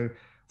challenges. So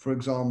for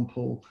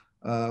example,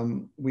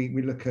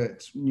 we look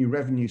at new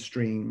revenue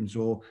streams,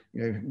 or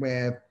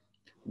where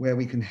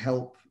we can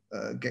help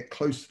get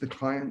close to the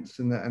clients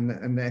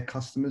and their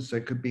customers. So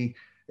it could be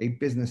a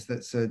business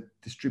that's a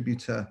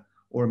distributor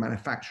or a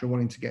manufacturer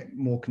wanting to get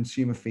more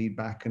consumer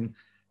feedback and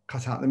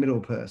cut out the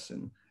middle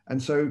person.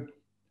 And so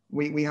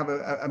we have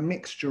a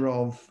mixture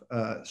of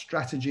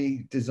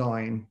strategy,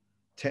 design,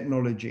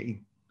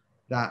 technology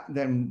that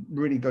then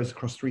really goes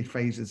across 3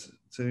 phases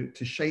to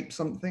shape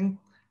something,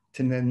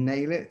 to then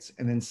nail it,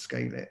 and then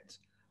scale it.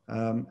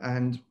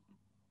 And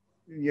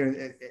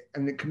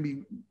it can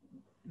be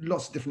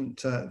lots of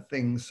different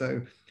things.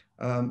 So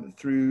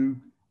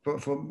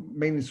for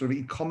mainly sort of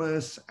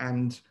e-commerce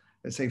and,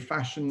 let's say,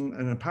 fashion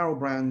and apparel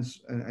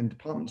brands and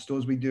department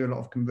stores, we do a lot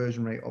of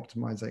conversion rate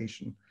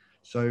optimization.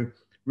 So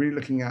really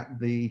looking at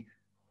the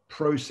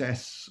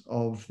process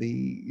of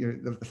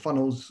the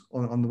funnels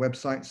on the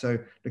website. So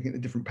looking at the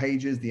different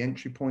pages, the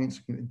entry points,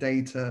 looking at the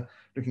data,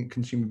 looking at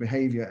consumer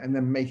behavior, and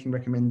then making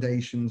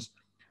recommendations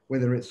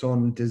whether it's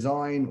on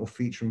design or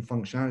feature and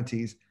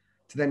functionalities,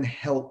 to then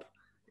help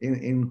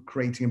in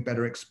creating a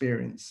better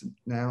experience.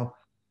 Now,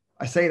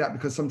 I say that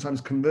because sometimes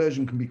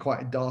conversion can be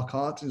quite a dark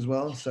art as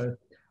well. So,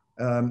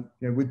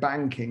 with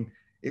banking,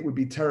 it would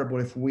be terrible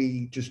if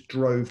we just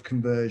drove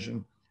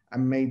conversion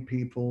and made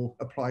people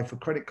apply for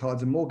credit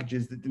cards and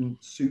mortgages that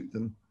didn't suit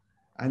them.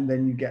 And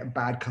then you get a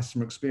bad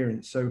customer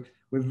experience. So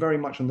we're very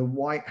much on the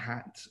white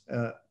hat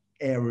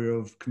area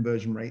of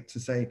conversion rate to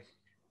say,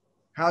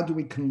 how do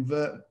we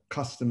convert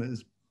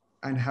customers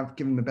and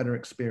give them a better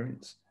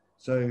experience?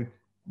 So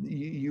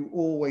you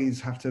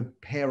always have to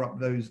pair up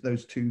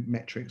those two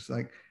metrics.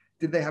 Like,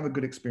 did they have a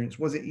good experience?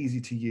 Was it easy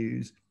to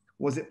use?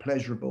 Was it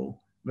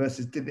pleasurable?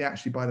 Versus, did they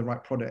actually buy the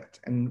right product?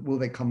 And will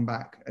they come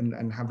back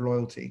and have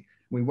loyalty?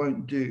 We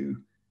won't do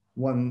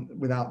one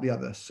without the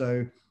other.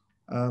 So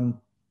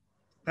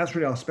that's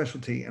really our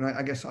specialty. And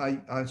I guess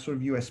our sort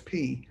of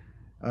USP,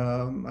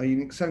 our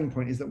unique selling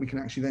point, is that we can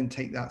actually then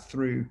take that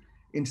through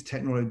into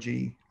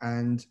technology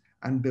and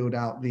build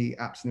out the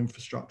apps and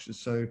infrastructure.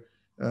 So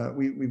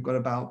we've got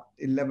about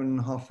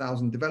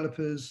 11,500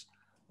 developers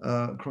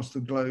across the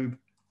globe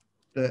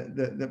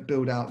that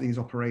build out these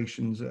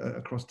operations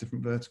across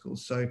different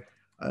verticals. So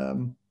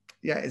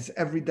it's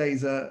every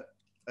day's a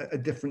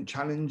different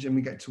challenge, and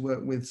we get to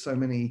work with so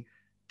many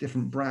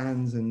different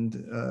brands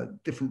and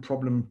different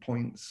problem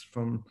points,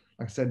 from,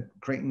 like I said,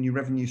 creating new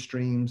revenue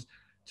streams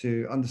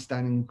to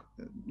understanding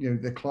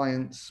the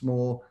clients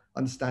more,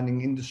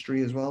 understanding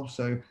industry as well.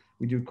 So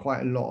we do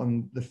quite a lot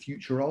on the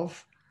future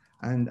of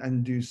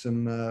and do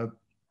some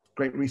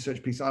great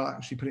research pieces. I'll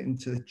actually put it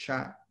into the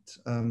chat.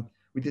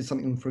 We did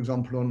something, for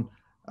example,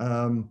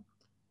 on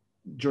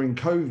during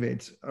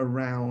COVID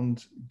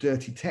around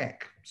dirty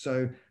tech.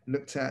 So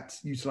looked at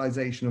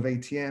utilization of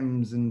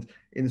ATMs, and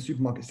in the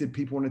supermarkets, did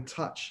people want to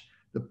touch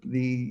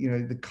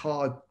the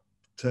card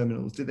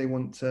terminals? Did they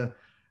want to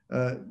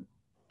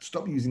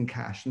stop using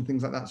cash and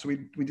things like that? So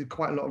we did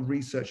quite a lot of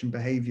research and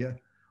behavior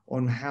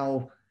on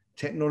how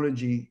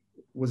technology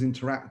was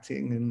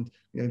interacting,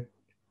 and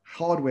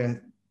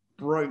hardware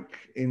broke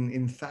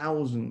in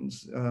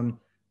thousands.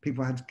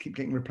 People had to keep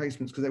getting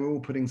replacements because they were all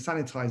putting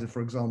sanitizer,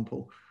 for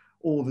example,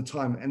 all the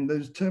time. And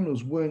those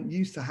terminals weren't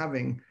used to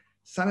having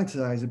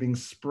sanitizer being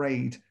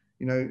sprayed,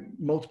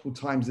 multiple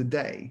times a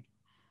day.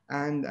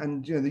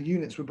 And the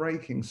units were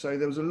breaking. So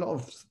there was a lot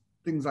of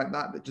things like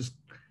that just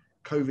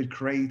COVID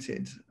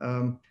created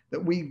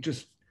that we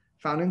just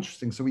found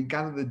interesting. So we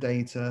gather the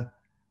data,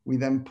 we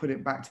then put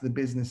it back to the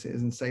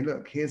businesses and say,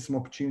 look, here's some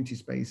opportunity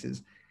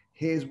spaces.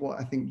 Here's what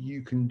I think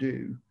you can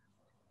do.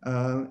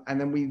 And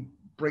then we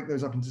break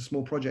those up into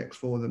small projects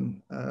for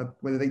them.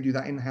 Whether they do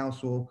that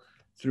in-house or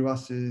through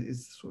us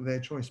is sort of their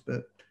choice.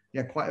 But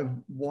yeah, quite a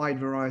wide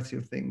variety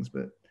of things,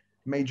 but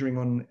majoring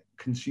on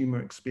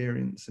consumer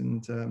experience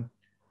and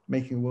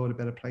making the world a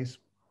better place.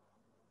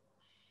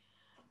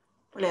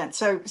 Brilliant.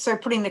 So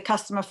putting the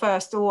customer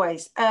first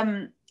always.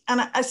 And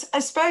I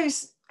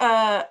suppose,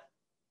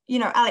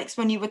 Alex,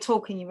 when you were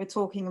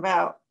talking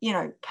about,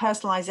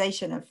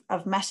 personalization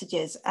of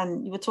messages,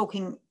 and you were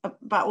talking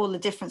about all the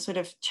different sort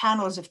of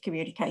channels of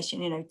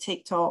communication,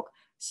 TikTok,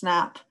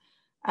 Snap,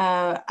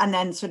 and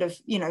then sort of,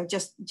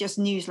 just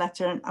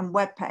newsletter and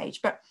web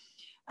page. But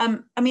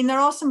there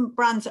are some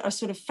brands that are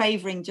sort of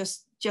favoring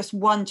just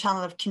one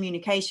channel of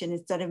communication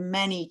instead of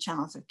many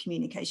channels of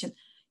communication.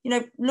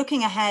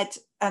 Looking ahead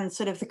and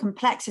sort of the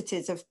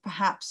complexities of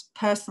perhaps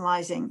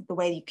personalizing the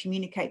way you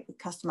communicate with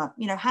customer,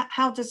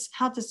 how does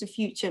the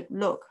future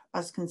look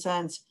as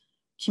concerns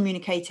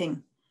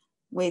communicating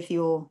with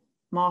your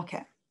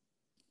market?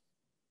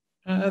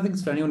 I think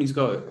it's for anyone who's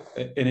got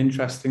an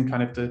interest in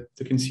kind of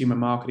the consumer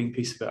marketing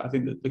piece of it. I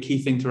think that the key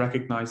thing to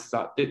recognize is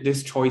that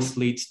this choice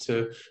leads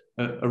to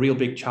a real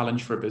big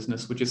challenge for a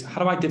business, which is,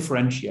 how do I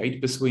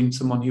differentiate between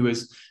someone who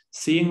is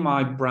seeing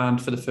my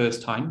brand for the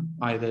first time,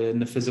 either in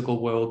the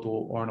physical world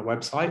or on a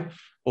website,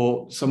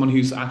 or someone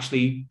who's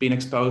actually been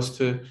exposed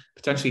to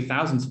potentially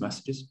thousands of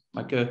messages,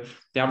 like the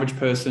average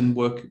person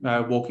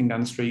walking down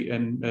the street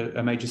in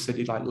a major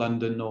city like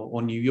London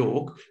or New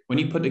York. When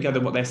you put together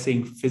what they're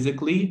seeing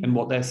physically and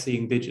what they're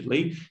seeing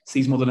digitally,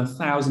 sees more than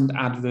 1,000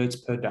 adverts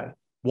per day,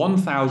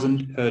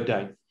 1,000 per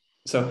day.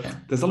 So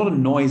there's a lot of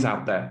noise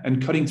out there,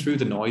 and cutting through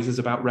the noise is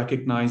about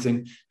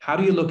recognizing, how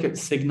do you look at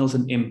signals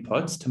and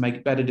inputs to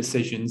make better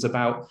decisions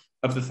about,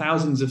 of the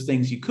thousands of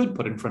things you could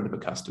put in front of a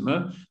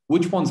customer,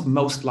 which one's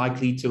most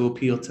likely to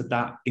appeal to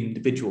that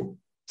individual?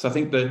 So I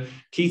think the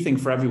key thing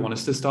for everyone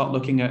is to start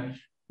looking at,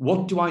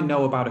 what do I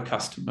know about a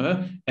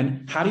customer,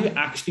 and how do you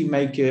actually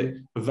make it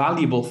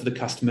valuable for the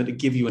customer to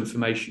give you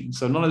information?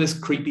 So none of this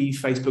creepy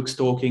Facebook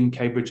stalking,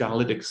 Cambridge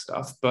Analytics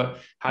stuff, but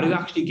how do you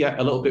actually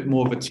get a little bit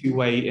more of a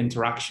two-way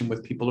interaction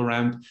with people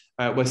around?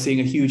 We're seeing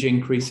a huge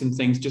increase in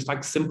things just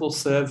like simple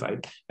survey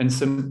and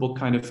simple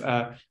kind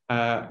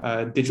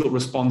of digital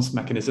response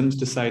mechanisms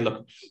to say,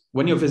 look,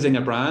 when you're visiting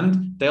a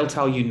brand, they'll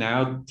tell you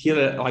now, here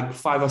are like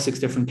 5 or 6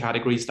 different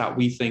categories that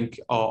we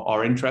think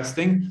are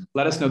interesting.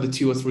 Let us know the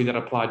 2 or 3 that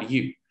apply to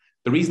you.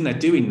 The reason they're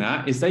doing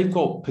that is they've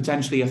got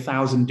potentially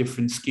 1,000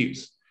 different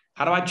SKUs.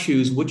 How do I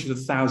choose which of the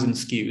 1,000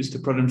 SKUs to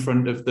put in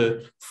front of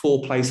the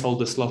 4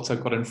 placeholder slots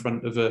I've got in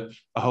front of a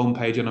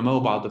homepage on a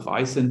mobile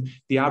device? And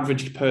the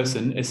average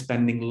person is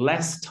spending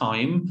less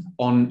time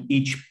on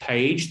each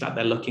page that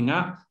they're looking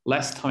at,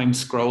 less time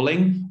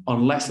scrolling,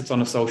 unless it's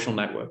on a social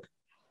network.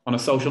 On a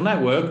social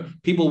network,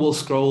 people will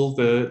scroll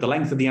the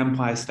length of the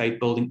Empire State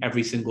Building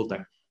every single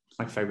day. It's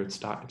my favorite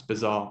stat. It's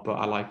bizarre, but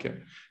I like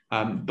it.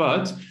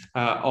 But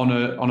on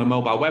a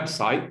mobile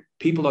website,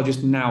 people are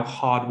just now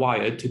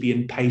hardwired to be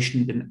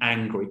impatient and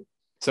angry.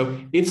 So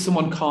if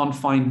someone can't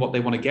find what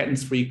they want to get in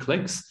 3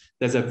 clicks,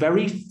 there's a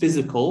very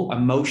physical,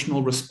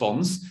 emotional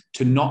response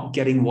to not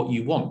getting what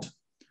you want.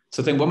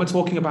 So I think when we're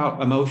talking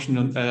about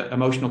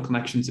emotional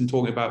connections and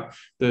talking about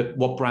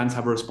what brands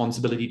have a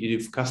responsibility to do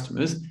for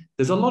customers,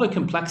 there's a lot of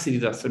complexity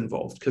that's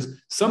involved,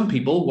 because some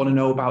people want to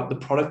know about the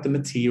product, the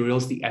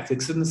materials, the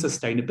ethics, and the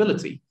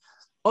sustainability.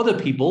 Other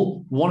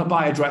people want to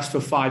buy a dress for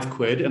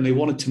 £5 and they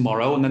want it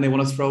tomorrow, and then they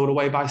want to throw it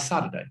away by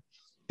Saturday.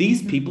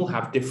 These people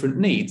have different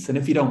needs. And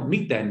if you don't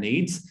meet their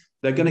needs,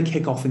 they're going to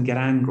kick off and get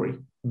angry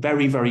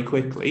very, very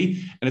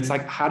quickly. And it's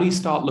like, how do you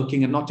start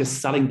looking at not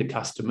just selling to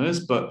customers,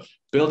 but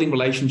building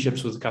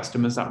relationships with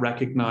customers that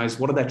recognize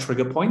what are their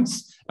trigger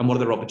points and what are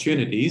their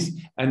opportunities,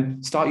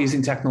 and start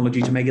using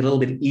technology to make it a little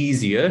bit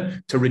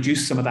easier to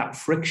reduce some of that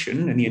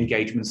friction in the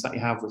engagements that you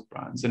have with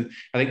brands. And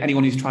I think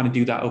anyone who's trying to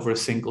do that over a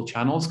single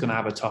channel is going to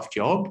have a tough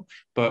job,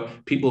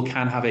 but people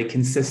can have a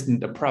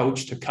consistent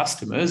approach to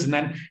customers. And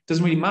then it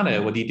doesn't really matter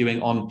whether you're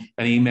doing on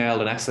an email,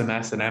 an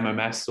SMS, an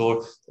MMS,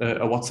 or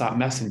a WhatsApp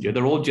messenger.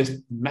 They're all just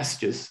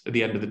messages at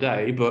the end of the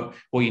day. But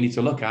what you need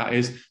to look at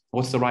is,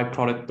 what's the right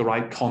product, the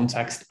right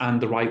context, and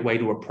the right way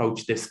to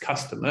approach this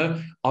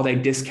customer? Are they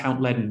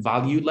discount-led and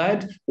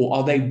value-led, or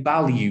are they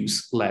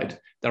values-led?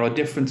 There are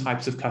different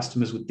types of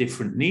customers with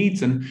different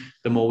needs, and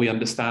the more we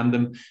understand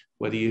them,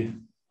 whether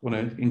you want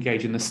to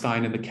engage in the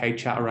Stein and the Kate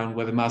chat around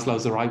whether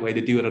Maslow's the right way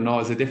to do it or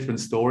not is a different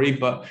story,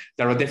 but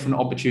there are different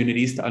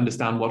opportunities to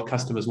understand what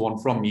customers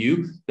want from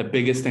you. The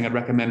biggest thing I'd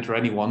recommend to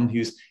anyone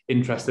who's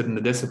interested in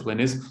the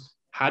discipline is,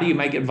 how do you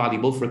make it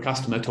valuable for a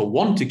customer to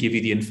want to give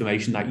you the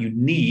information that you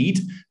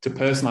need to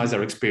personalize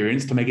their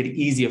experience, to make it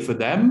easier for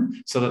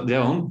them so that they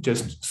don't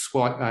just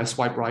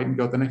swipe right and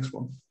go to the next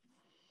one?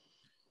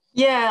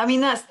 Yeah, I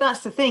mean,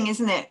 that's the thing,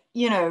 isn't it?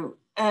 You know,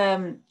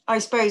 I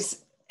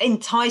suppose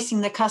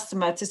enticing the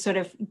customer to sort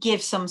of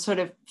give some sort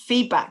of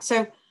feedback.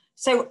 So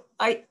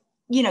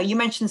you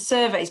mentioned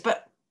surveys,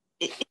 but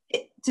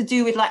to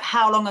do with like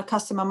how long a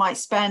customer might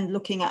spend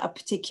looking at a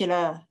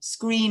particular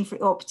screen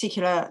or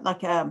particular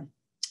like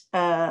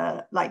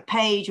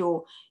page,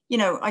 or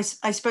I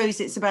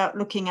suppose it's about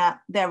looking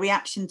at their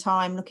reaction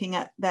time, looking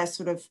at their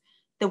sort of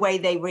the way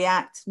they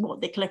react, what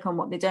they click on,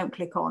 what they don't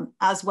click on,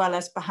 as well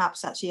as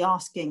perhaps actually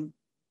asking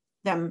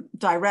them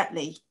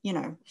directly.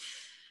 I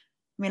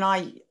mean,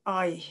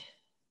 I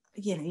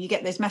you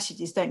get those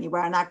messages, don't you,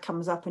 where an ad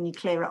comes up and you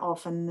clear it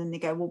off, and then they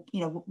go, well,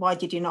 why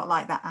did you not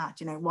like that ad?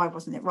 Why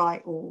wasn't it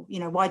right? Or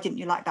why didn't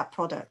you like that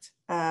product?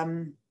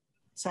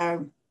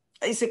 So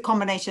it's a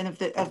combination of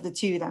the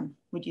two then,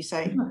 would you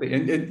say?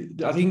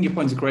 And I think your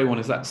point's a great one,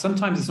 is that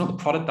sometimes it's not the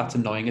product that's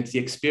annoying, it's the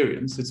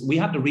experience. We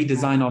had to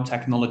redesign our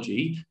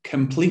technology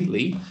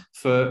completely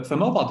for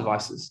mobile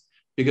devices,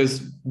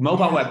 because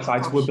mobile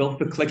websites were built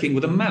for clicking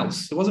with a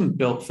mouse. It wasn't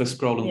built for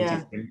scrolling with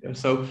your finger.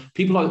 So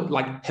people are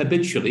like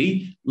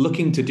habitually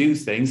looking to do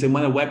things, and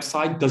when a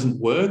website doesn't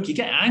work, you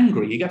get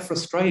angry, you get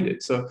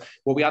frustrated. So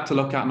what we had to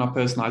look at in our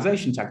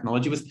personalization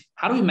technology was,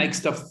 how do we make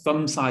stuff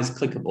thumb size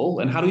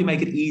clickable, and how do we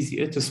make it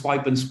easier to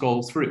swipe and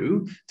scroll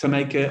through to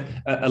make it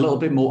a little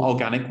bit more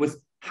organic with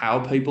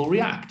how people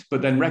react,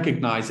 but then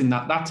recognizing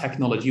that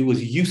technology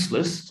was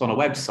useless on a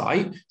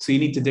website. So you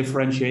need to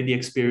differentiate the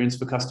experience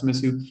for customers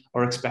who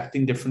are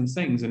expecting different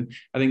things. And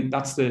I think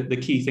that's the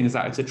key thing, is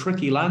that it's a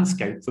tricky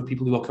landscape for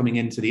people who are coming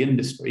into the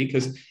industry,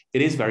 because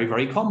it is very,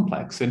 very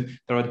complex, and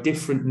there are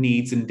different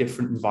needs in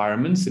different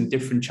environments, and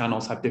different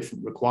channels have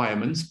different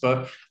requirements.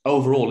 But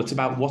overall, it's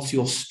about, what's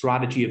your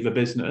strategy of the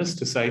business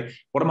to say,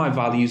 what are my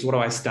values? What do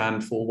I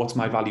stand for? What's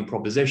my value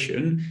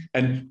proposition?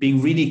 And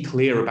being really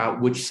clear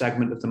about which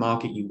segment of the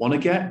market you want to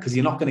get, because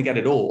you're not going to get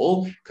it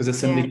all, because there's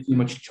simply too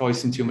much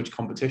choice and too much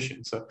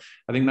competition. So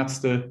I think that's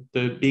the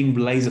being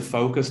laser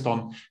focused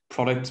on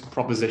product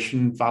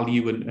proposition,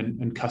 value,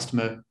 and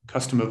customer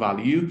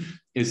value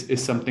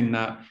is something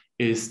that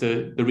is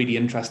the really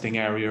interesting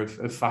area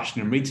of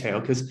fashion and retail,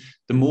 because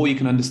the more you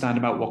can understand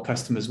about what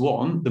customers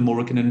want, the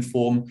more it can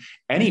inform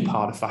any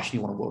part of fashion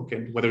you want to work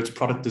in, whether it's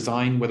product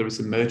design, whether it's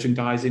in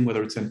merchandising,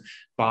 whether it's in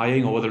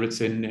buying, or whether it's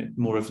in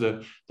more of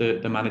the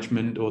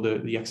management or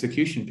the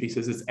execution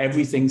pieces. It's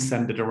everything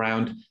centered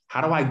around,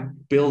 how do I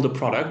build a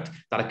product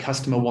that a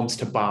customer wants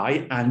to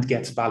buy and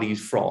gets value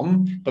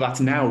from, but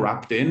that's now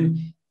wrapped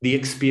in the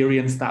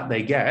experience that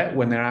they get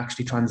when they're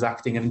actually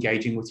transacting and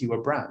engaging with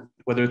your brand,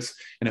 whether it's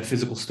in a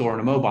physical store or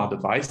a mobile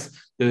device.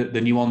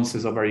 The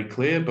nuances are very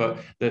clear, but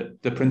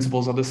the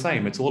principles are the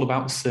same. It's all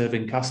about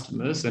serving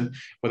customers, and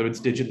whether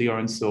it's digitally or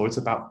in store, it's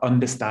about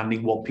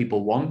understanding what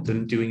people want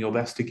and doing your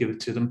best to give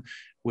it to them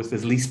with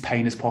as least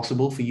pain as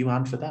possible for you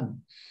and for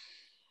them.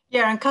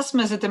 Yeah, and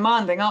customers are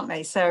demanding, aren't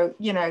they? So,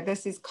 you know,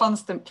 this is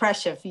constant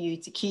pressure for you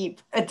to keep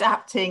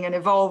adapting and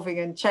evolving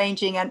and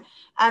changing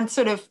and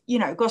sort of, you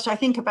know, gosh, I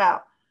think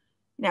about,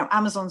 you know,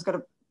 Amazon's got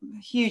a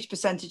huge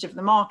percentage of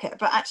the market,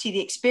 but actually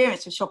the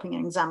experience of shopping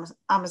in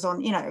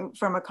Amazon, you know,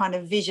 from a kind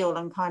of visual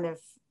and kind of,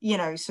 you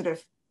know, sort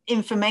of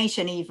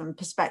information even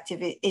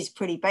perspective, it is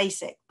pretty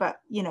basic.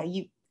 But, you know,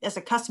 you as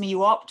a customer,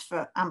 you opt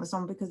for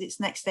Amazon because it's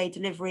next day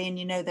delivery and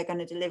you know they're going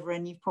to deliver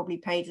and you've probably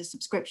paid a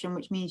subscription,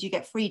 which means you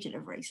get free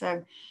delivery.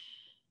 So,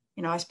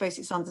 you know, I suppose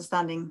it's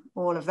understanding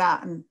all of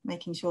that and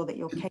making sure that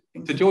you're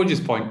catering. To George's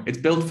point, it's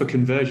built for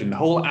conversion. The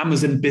whole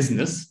Amazon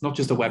business, not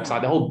just a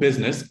website, the whole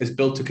business is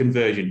built to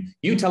conversion.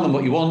 You tell them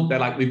what you want, they're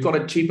like, we've got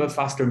it cheaper,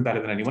 faster, and better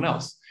than anyone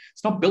else.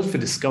 It's not built for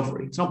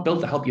discovery. It's not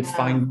built to help you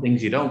find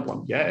things you don't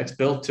want. Yeah, it's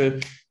built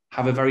to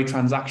have a very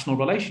transactional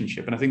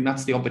relationship. And I think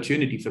that's the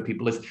opportunity for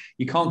people is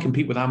you can't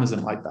compete with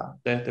Amazon like that.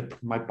 They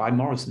might buy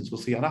Morrison's. We'll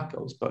see how that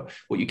goes. But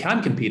what you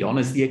can compete on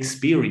is the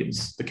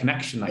experience, the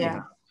connection that you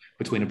have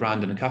between a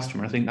brand and a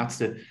customer. I think that's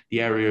the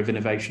area of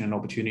innovation and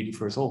opportunity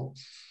for us all.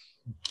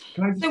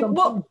 Can I just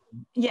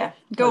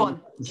go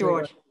on,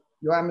 George.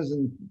 Your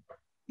Amazon,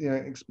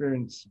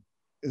 experience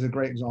is a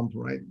great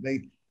example, right?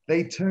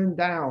 They turn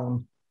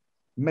down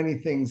many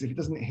things if it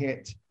doesn't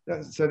hit.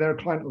 So they're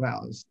a client of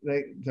ours.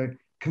 They're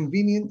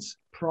convenience,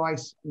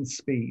 price, and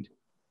speed.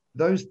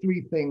 Those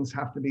three things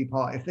have to be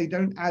part. If they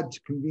don't add to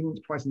convenience,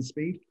 price, and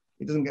speed,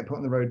 it doesn't get put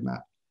on the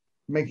roadmap.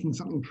 Making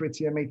something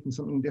prettier, making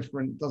something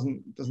different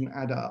doesn't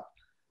add up.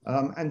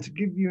 And to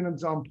give you an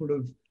example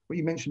of what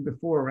you mentioned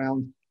before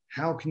around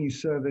how can you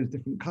serve those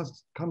different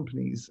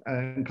companies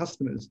and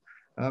customers,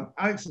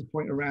 Alex's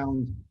point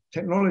around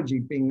technology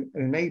being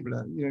an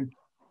enabler,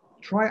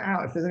 try it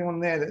out. If there's anyone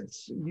there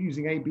that's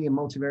using A/B and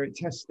multivariate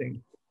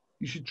testing,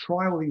 you should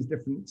try all these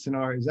different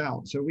scenarios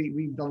out. So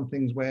we've done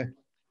things where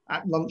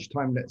at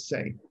lunchtime, let's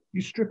say,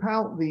 you strip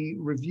out the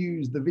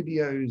reviews, the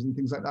videos and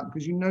things like that,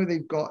 because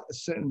they've got a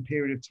certain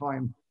period of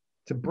time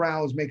to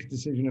browse, make a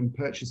decision and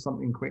purchase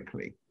something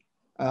quickly.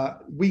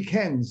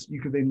 Weekends,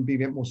 you could then be a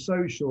bit more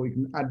social, you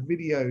can add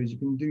videos, you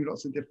can do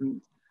lots of different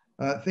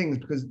things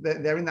because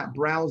they're in that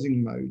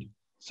browsing mode.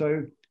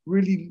 So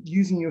really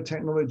using your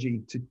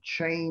technology to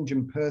change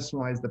and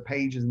personalize the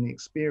pages and the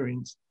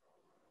experience,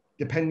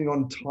 depending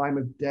on time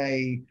of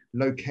day,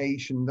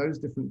 location, those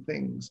different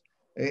things,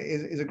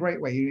 is a great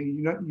way.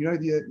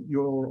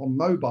 You're on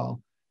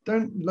mobile.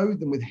 Don't load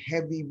them with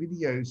heavy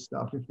video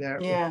stuff if they're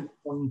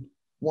on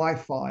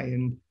Wi-Fi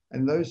and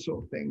those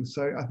sort of things.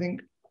 So I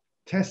think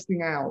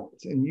testing out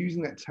and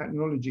using that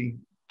technology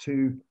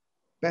to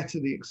better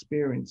the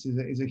experience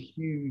is a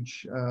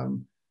huge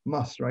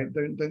must, right?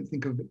 Don't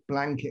think of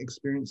blanket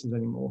experiences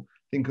anymore.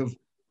 Think of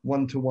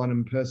one-to-one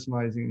and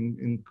personalizing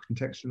and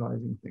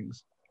contextualizing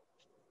things.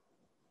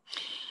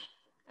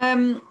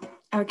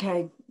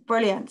 Okay,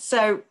 brilliant.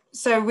 So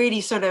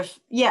really sort of,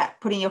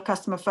 putting your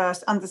customer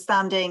first,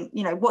 understanding,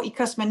 what your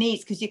customer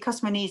needs, because your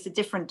customer needs are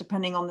different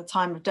depending on the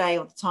time of day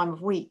or the time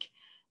of week.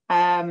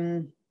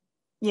 And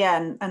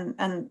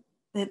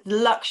the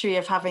luxury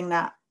of having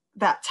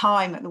that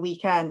time at the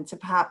weekend to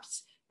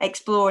perhaps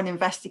explore and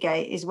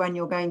investigate is when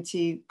you're going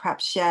to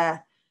perhaps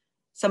share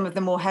some of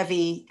the more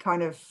heavy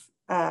kind of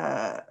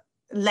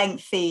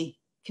lengthy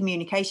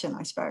communication,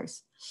 I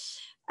suppose.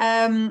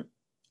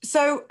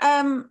 So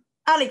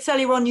Alex,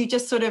 earlier on, you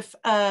just sort of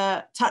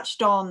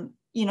touched on,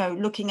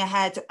 looking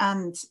ahead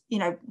and,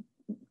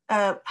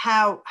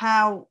 how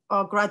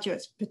our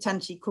graduates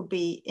potentially could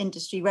be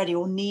industry ready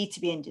or need to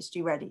be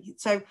industry ready.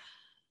 So,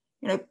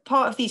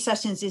 part of these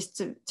sessions is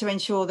to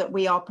ensure that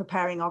we are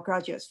preparing our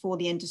graduates for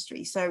the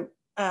industry. So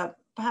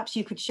perhaps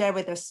you could share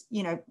with us,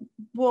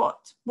 what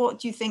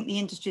do you think the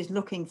industry is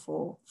looking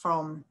for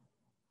from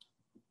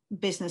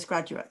business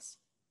graduates?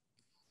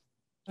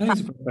 I think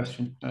it's a good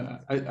question.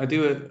 I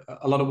do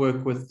a lot of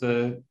work with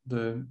the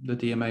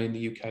DMA in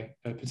the UK,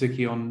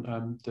 particularly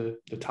on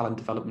the talent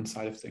development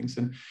side of things.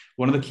 And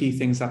one of the key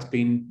things that's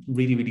been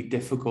really, really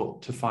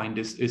difficult to find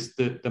is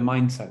the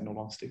mindset, in all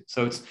honesty.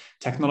 So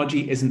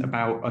technology isn't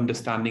about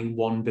understanding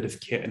one bit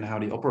of kit and how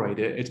to operate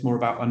it. It's more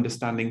about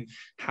understanding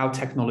how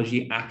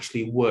technology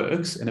actually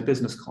works in a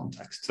business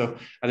context. So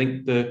I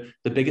think the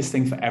biggest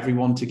thing for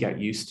everyone to get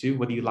used to,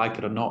 whether you like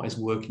it or not, is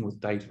working with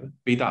data,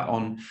 be that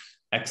on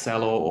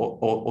Excel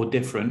or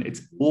different.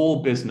 It's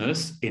all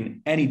business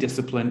in any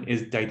discipline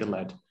is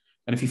data-led.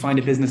 And if you find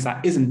a business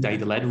that isn't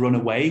data-led, run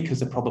away,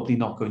 because they're probably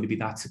not going to be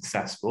that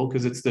successful,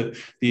 because it's the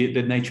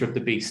nature of the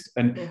beast.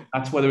 And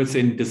that's whether it's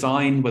in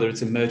design, whether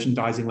it's in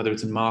merchandising, whether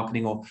it's in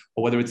marketing, or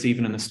whether it's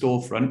even in a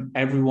storefront.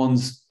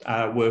 Everyone's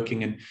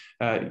working in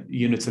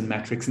units and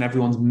metrics, and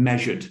everyone's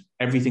measured.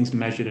 Everything's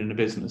measured in a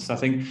business. So I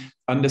think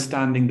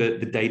understanding the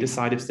data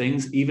side of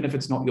things, even if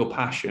it's not your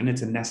passion,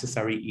 it's a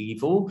necessary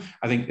evil,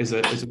 I think is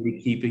a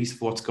really key piece of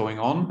what's going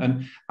on.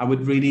 And I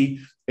would really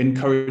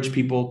encourage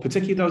people,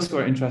 particularly those who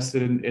are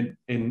interested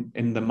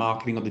in the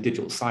marketing or the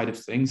digital side of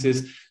things,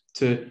 is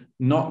to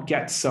not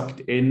get sucked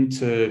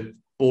into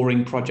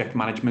boring project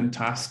management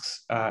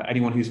tasks.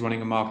 Anyone who's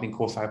running a marketing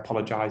course, I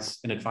apologize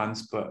in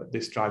advance, but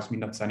this drives me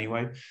nuts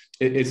anyway.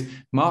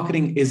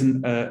 Marketing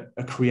isn't a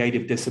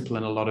creative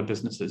discipline in a lot of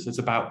businesses. It's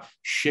about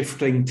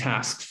shifting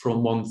tasks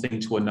from one thing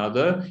to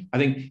another. I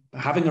think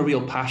having a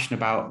real passion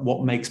about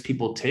what makes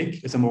people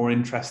tick is a more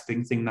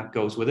interesting thing that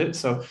goes with it.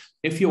 So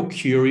if you're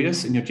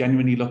curious and you're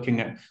genuinely looking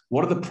at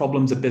what are the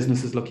problems a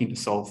business is looking to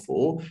solve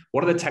for,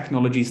 what are the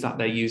technologies that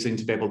they're using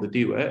to be able to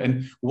do it,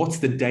 and what's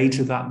the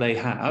data that they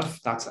have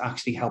that's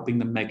actually helping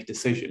them make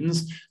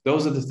decisions,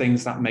 those are the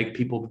things that make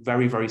people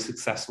very, very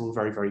successful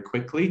very, very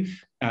quickly.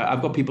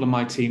 I've got people in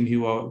my team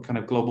who are kind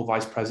of global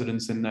vice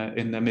presidents in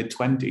their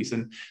mid-20s,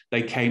 and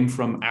they came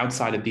from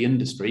outside of the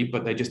industry,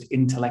 but they're just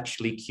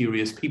intellectually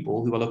curious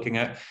people who are looking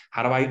at,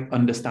 how do I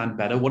understand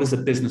better? What does the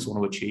business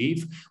want to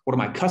achieve? What do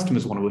my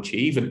customers want to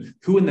achieve? And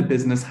who in the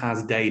business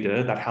has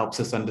data that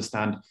helps us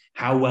understand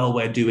how well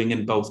we're doing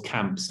in both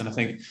camps? And I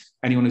think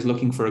anyone who's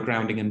looking for a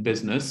grounding in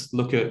business,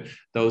 look at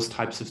those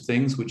types of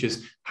things, which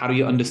is, how do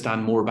you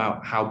understand more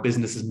about how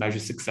businesses measure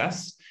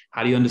success?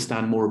 How do you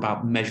understand more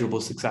about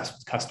measurable success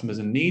with customers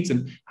and needs?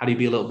 And how do you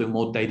be a little bit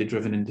more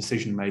data-driven in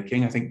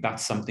decision-making? I think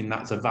that's something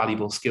that's a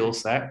valuable skill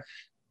set.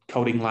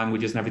 Coding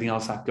languages and everything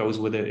else that goes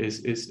with it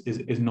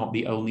is not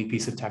the only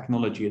piece of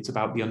technology. It's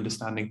about the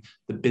understanding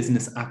the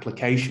business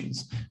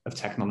applications of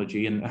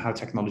technology and how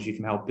technology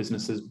can help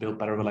businesses build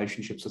better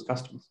relationships with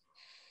customers.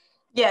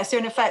 Yeah, so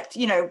in effect,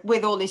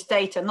 with all this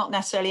data, not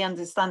necessarily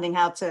understanding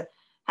how to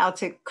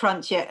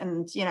crunch it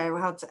and,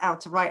 how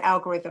to write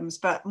algorithms,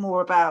 but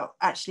more about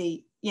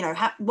actually,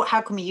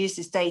 how can we use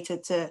this data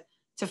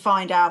to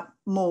find out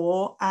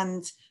more,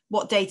 and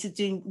what data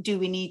do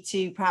we need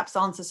to perhaps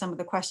answer some of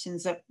the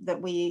questions that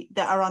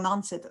are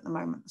unanswered at the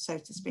moment, so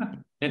to speak.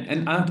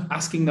 And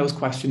asking those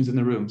questions in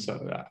the room. So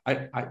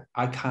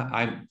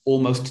I'm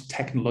almost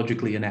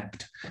technologically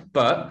inept,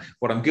 but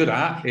what I'm good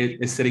at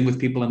is sitting with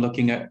people and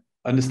looking at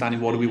understanding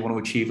what do we want to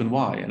achieve and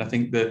why. And I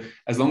think that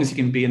as long as you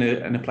can be in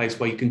a place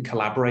where you can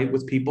collaborate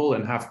with people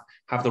and have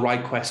the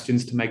right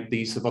questions to make the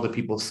use of other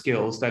people's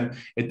skills, then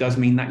it does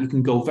mean that you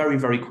can go very,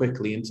 very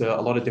quickly into a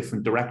lot of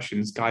different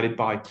directions, guided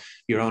by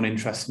your own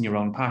interests and your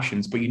own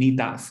passions. But you need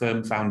that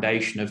firm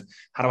foundation of,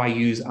 how do I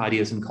use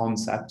ideas and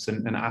concepts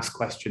and ask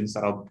questions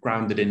that are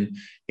grounded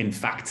in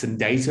facts and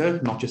data,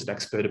 not just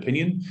expert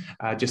opinion,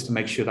 just to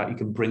make sure that you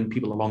can bring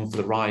people along for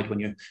the ride when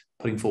you're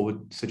putting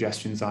forward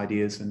suggestions,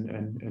 ideas,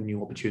 and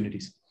new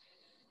opportunities.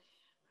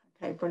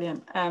 Okay,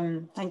 brilliant.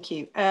 Thank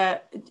you.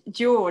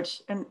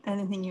 George,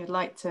 anything you'd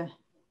like to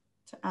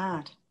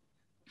add?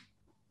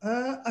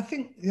 I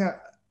think, yeah,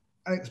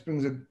 Alex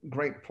brings a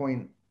great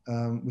point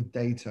with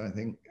data, I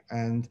think.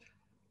 And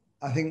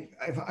I think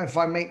if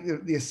I make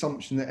the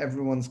assumption that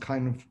everyone's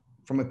kind of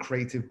from a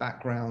creative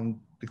background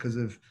because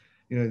of,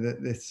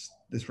 this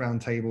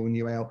roundtable and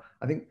UAL,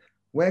 I think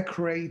where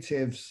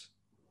creatives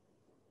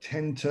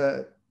tend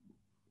to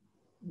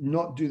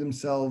not do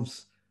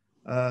themselves,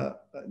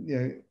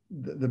 the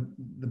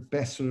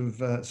best sort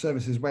of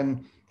services,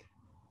 when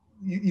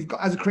you've got,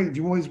 as a creative,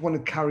 you always want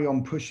to carry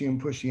on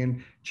pushing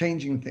and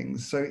changing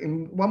things. So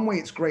in one way,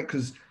 it's great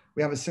because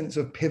we have a sense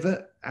of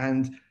pivot,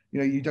 and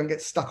you don't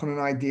get stuck on an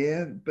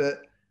idea,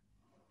 but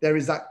there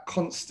is that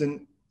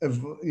constant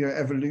of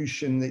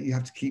evolution that you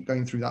have to keep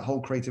going through that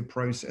whole creative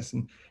process.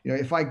 And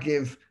if I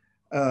give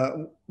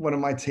one of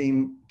my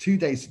team 2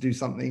 days to do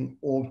something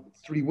or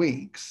 3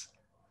 weeks,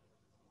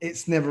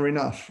 it's never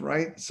enough,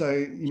 right? So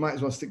you might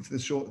as well stick to the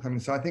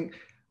shortcomings. So I think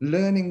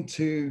learning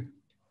to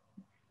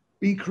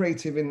be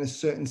creative in a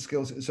certain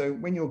skills. So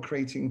when you're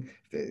creating,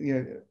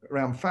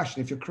 around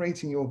fashion, if you're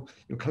creating your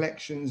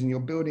collections and you're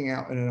building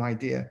out an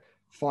idea,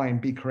 fine,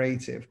 be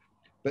creative.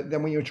 But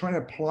then when you're trying to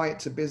apply it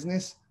to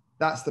business,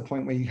 that's the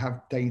point where you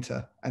have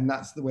data, and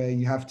that's the way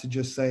you have to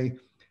just say,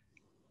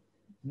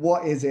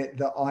 what is it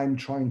that I'm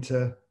trying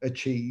to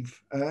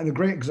achieve? And a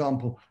great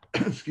example,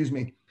 excuse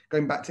me,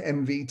 going back to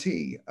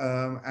MVT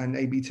and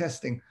A/B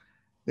testing,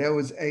 there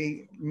was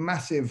a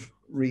massive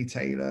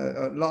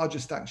retailer,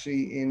 largest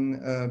actually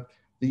in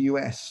the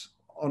US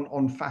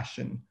on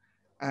fashion,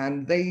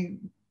 and they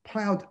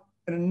plowed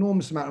an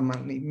enormous amount of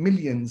money,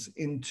 millions,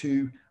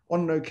 into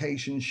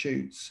on-location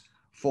shoots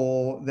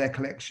for their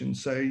collection.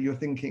 So you're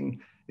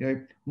thinking,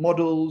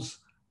 models,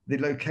 the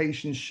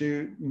location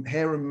shoot,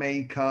 hair and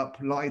makeup,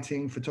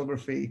 lighting,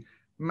 photography,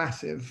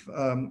 massive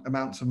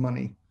amounts of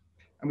money.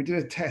 And we did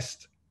a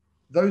test,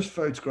 those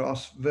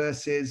photographs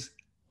versus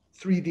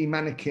 3D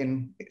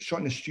mannequin shot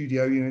in a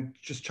studio,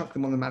 just chuck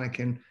them on the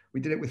mannequin. We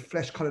did it with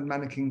flesh-colored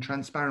mannequin,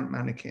 transparent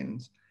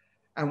mannequins.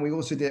 And we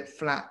also did it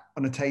flat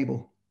on a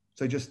table.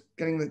 So just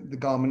getting the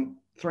garment,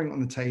 throwing it on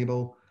the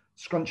table,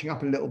 scrunching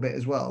up a little bit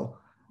as well,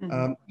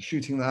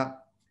 shooting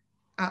that,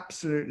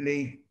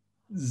 absolutely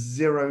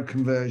zero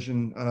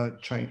conversion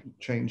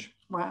change.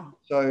 Wow.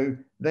 So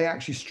they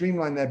actually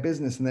streamlined their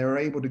business, and they were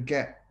able to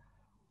get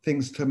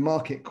things to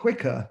market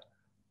quicker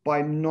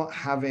by not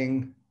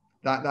having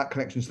that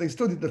collection. So they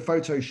still did the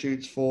photo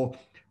shoots for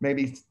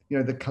maybe,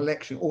 the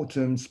collection,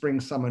 autumn,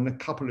 spring, summer, and a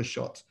couple of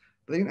shots,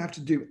 but they didn't have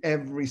to do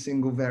every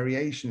single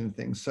variation and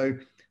things. So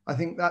I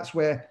think that's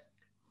where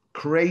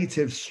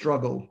creatives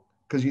struggle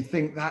because you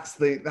think that's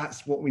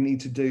what we need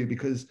to do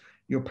because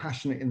you're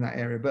passionate in that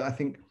area. But I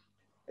think,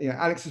 you know,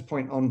 Alex's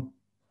point on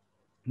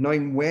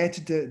knowing where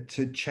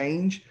to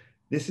change.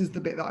 This is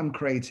the bit that I'm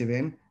creative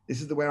in.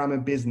 This is the where I'm a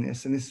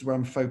business, and this is where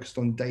I'm focused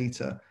on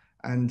data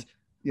and,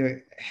 you know,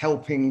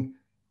 helping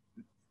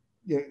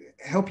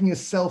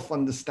yourself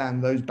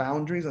understand those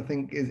boundaries. I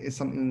think is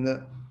something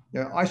that,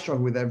 you know, I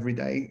struggle with every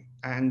day.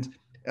 And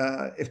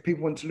if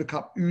people want to look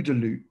up OODA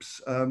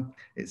loops,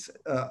 it's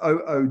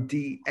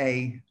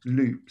OODA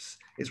loops.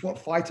 It's what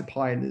fighter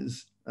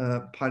pilots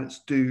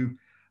do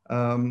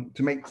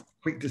to make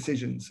quick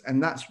decisions,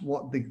 and that's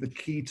what the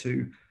key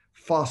to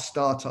fast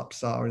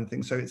startups are and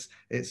things. So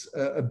it's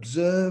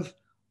observe,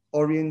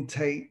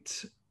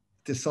 orientate,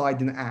 decide,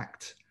 and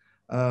act.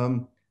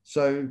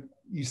 So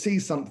you see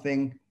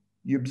something,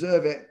 you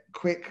observe it,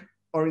 quick,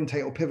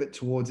 orientate or pivot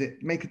towards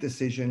it, make a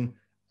decision,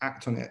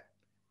 act on it.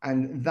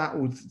 And that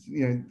would,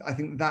 you know, I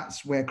think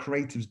that's where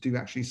creatives do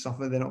actually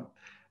suffer. They're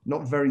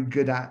not very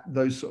good at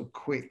those sort of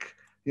quick,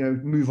 you know,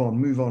 move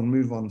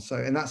on. So,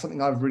 and that's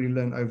something I've really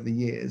learned over the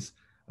years.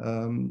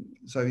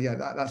 So yeah,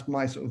 that's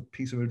my sort of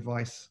piece of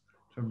advice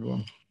to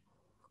everyone.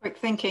 Quick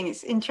thinking.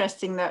 It's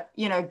interesting that,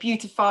 you know,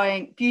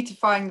 beautifying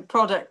the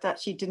product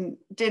actually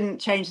didn't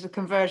change the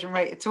conversion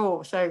rate at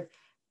all. So,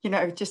 you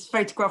know, just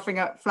photographing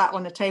it flat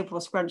on the table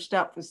or scrunched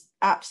up was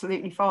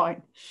absolutely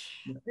fine.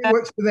 It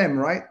works for them,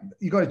 right?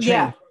 You got to change.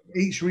 Yeah.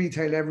 Each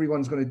retailer,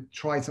 everyone's going to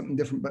try something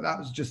different, but that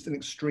was just an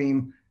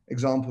extreme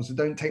example. So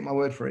don't take my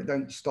word for it.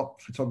 Don't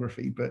stop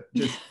photography, but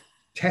just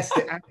test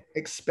it,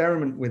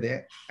 experiment with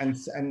it, and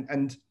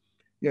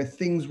you know,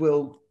 things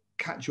will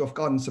catch you off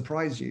guard and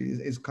surprise you.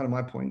 Is kind of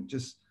my point.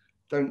 Just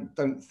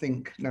don't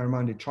think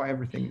narrow-minded. Try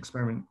everything.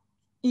 Experiment.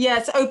 Yeah,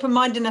 it's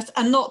open-mindedness,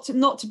 and not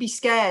to be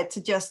scared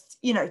to just,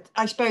 you know,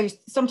 I suppose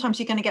sometimes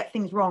you're going to get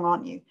things wrong,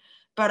 aren't you?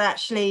 But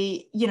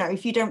actually, you know,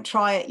 if you don't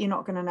try it, you're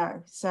not going to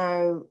know.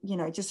 So, you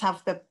know, just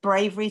have the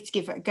bravery to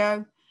give it a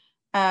go.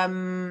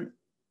 And,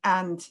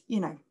 you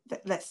know,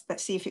 let's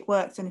see if it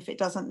works. And if it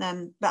doesn't,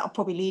 then that'll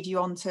probably lead you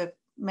on to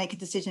make a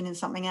decision in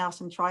something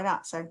else and try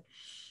that. So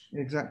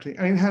exactly.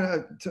 I mean,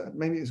 Hannah,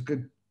 maybe it's a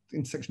good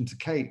intersection to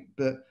Kate,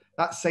 but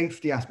that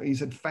safety aspect, you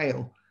said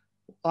fail.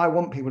 I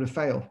want people to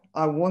fail.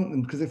 I want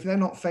them, because if they're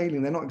not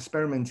failing, they're not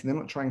experimenting, they're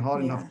not trying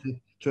hard enough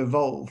to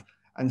evolve.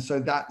 And so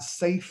that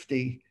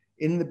safety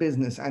in the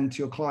business and to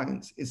your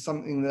clients is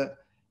something that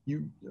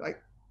you,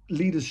 like,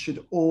 leaders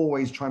should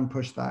always try and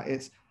push that.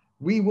 It's,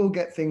 we will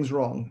get things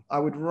wrong. I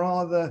would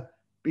rather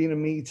be in a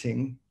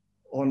meeting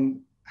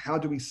on how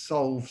do we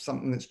solve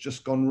something that's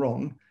just gone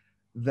wrong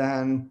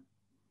than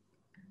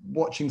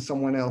watching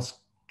someone else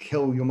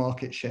kill your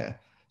market share.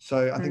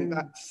 So I think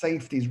that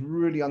safety is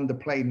really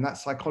underplayed, and that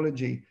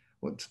psychology,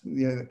 what,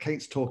 you know, that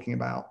Kate's talking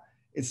about,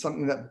 is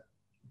something that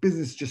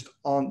businesses just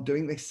aren't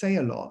doing. They say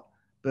a lot,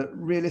 but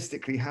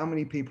realistically, how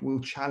many people will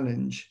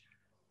challenge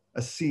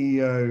a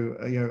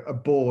CEO, you know, a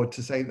board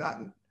to say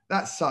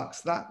that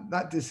sucks,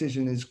 that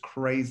decision is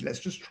crazy, let's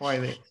just try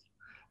this,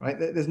 right?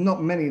 There's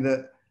not many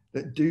that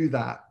do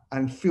that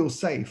and feel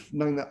safe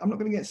knowing that I'm not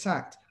going to get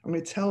sacked. I'm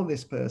going to tell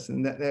this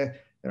person that they're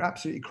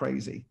absolutely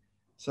crazy.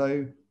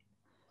 So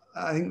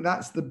I think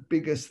that's the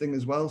biggest thing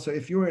as well. So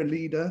if you're a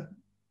leader,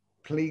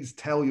 please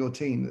tell your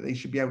team that they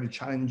should be able to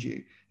challenge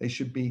you. They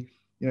should be,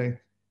 you know,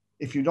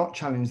 if you're not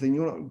challenged, then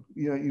you're not,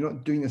 you know, you're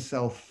not doing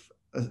yourself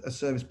a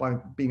service by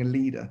being a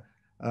leader.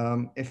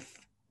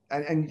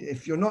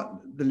 If you're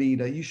not the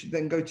leader, you should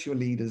then go to your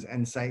leaders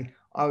and say,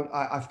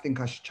 I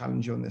think I should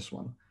challenge you on this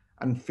one,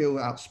 and feel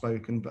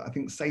outspoken. But I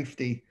think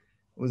safety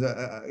was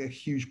a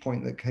huge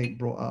point that Kate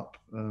brought up.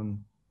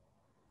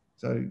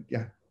 So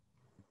yeah.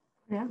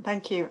 Yeah,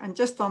 thank you. And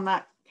just on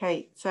that,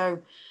 Kate, so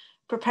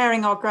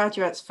preparing our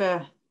graduates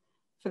for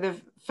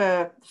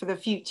the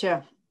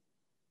future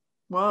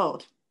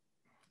world.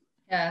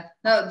 Yeah,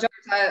 no, George,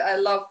 I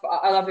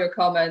love your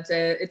comment.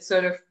 It's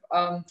sort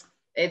of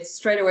it's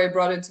straight away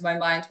brought into my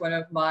mind one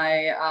of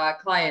my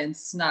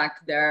clients,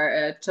 Snack,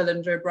 their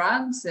challenger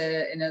brands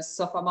in a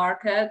sofa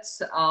market,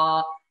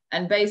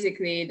 and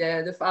basically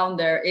the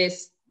founder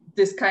is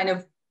this kind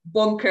of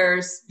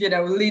bonkers, you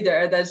know,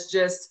 leader that's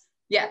just,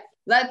 yeah,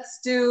 let's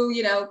do,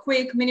 you know,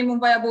 quick minimum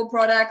viable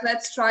product,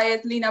 let's try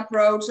it, lean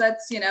approach,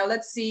 let's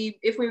see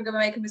if we're gonna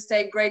make a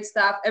mistake, great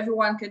stuff,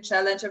 everyone can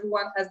challenge,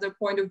 everyone has their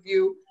point of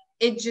view.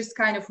 It just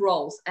kind of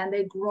rolls, and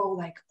they grow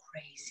like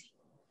crazy.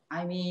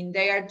 I mean,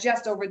 they are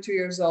just over 2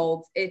 years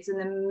old. It's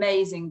an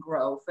amazing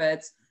growth.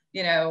 It's,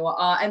 you know,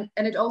 and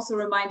it also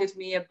reminded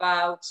me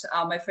about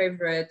my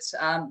favorite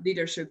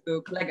leadership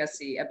book,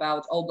 Legacy,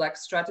 about all black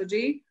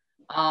strategy.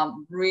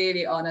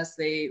 Really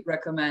honestly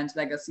recommend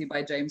Legacy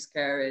by James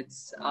Kerr.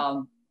 It's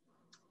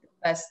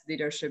best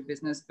leadership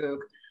business book.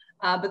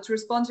 But to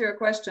respond to your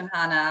question,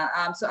 Hannah,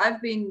 so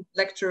I've been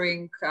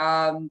lecturing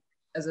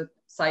as a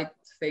side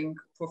thing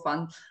for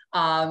fun,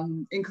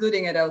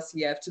 including at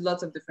LCF, to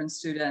lots of different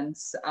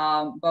students,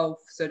 both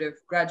sort of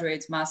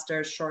graduates,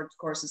 masters, short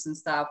courses and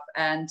stuff.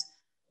 And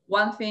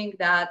one thing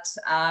that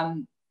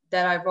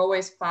that I've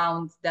always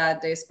found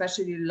that they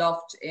especially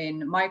loved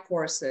in my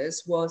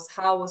courses was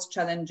how I was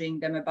challenging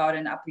them about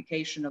an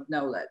application of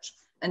knowledge.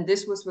 And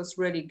this was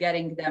really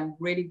getting them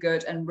really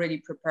good and really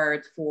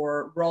prepared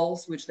for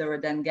roles, which they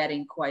were then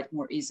getting quite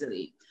more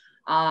easily.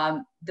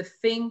 The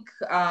thing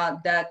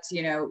that,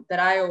 you know, that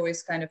I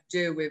always kind of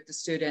do with the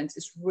students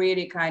is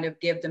really kind of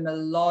give them a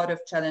lot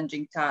of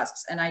challenging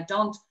tasks. And I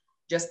don't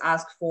just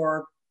ask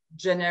for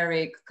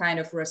generic kind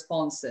of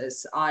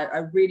responses.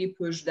 I really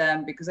push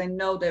them because I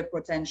know their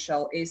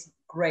potential is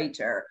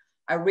greater.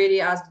 I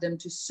really ask them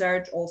to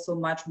search also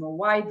much more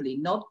widely,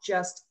 not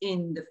just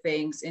in the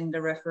things, in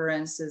the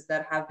references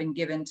that have been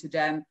given to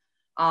them,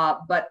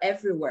 but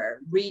everywhere.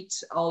 Read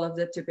all of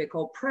the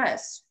typical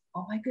press.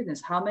 Oh my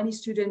goodness, how many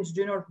students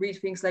do not read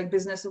things like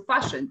business or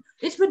fashion?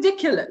 It's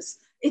ridiculous.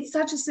 It's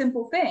such a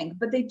simple thing,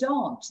 but they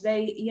don't.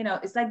 They, you know,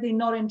 it's like they're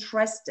not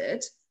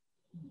interested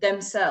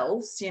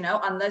themselves, you know,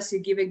 unless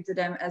you're giving to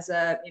them as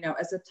a, you know,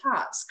 as a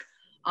task.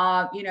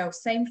 You know,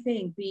 same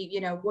thing, be, you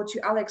know, what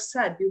you, Alex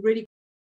said, be really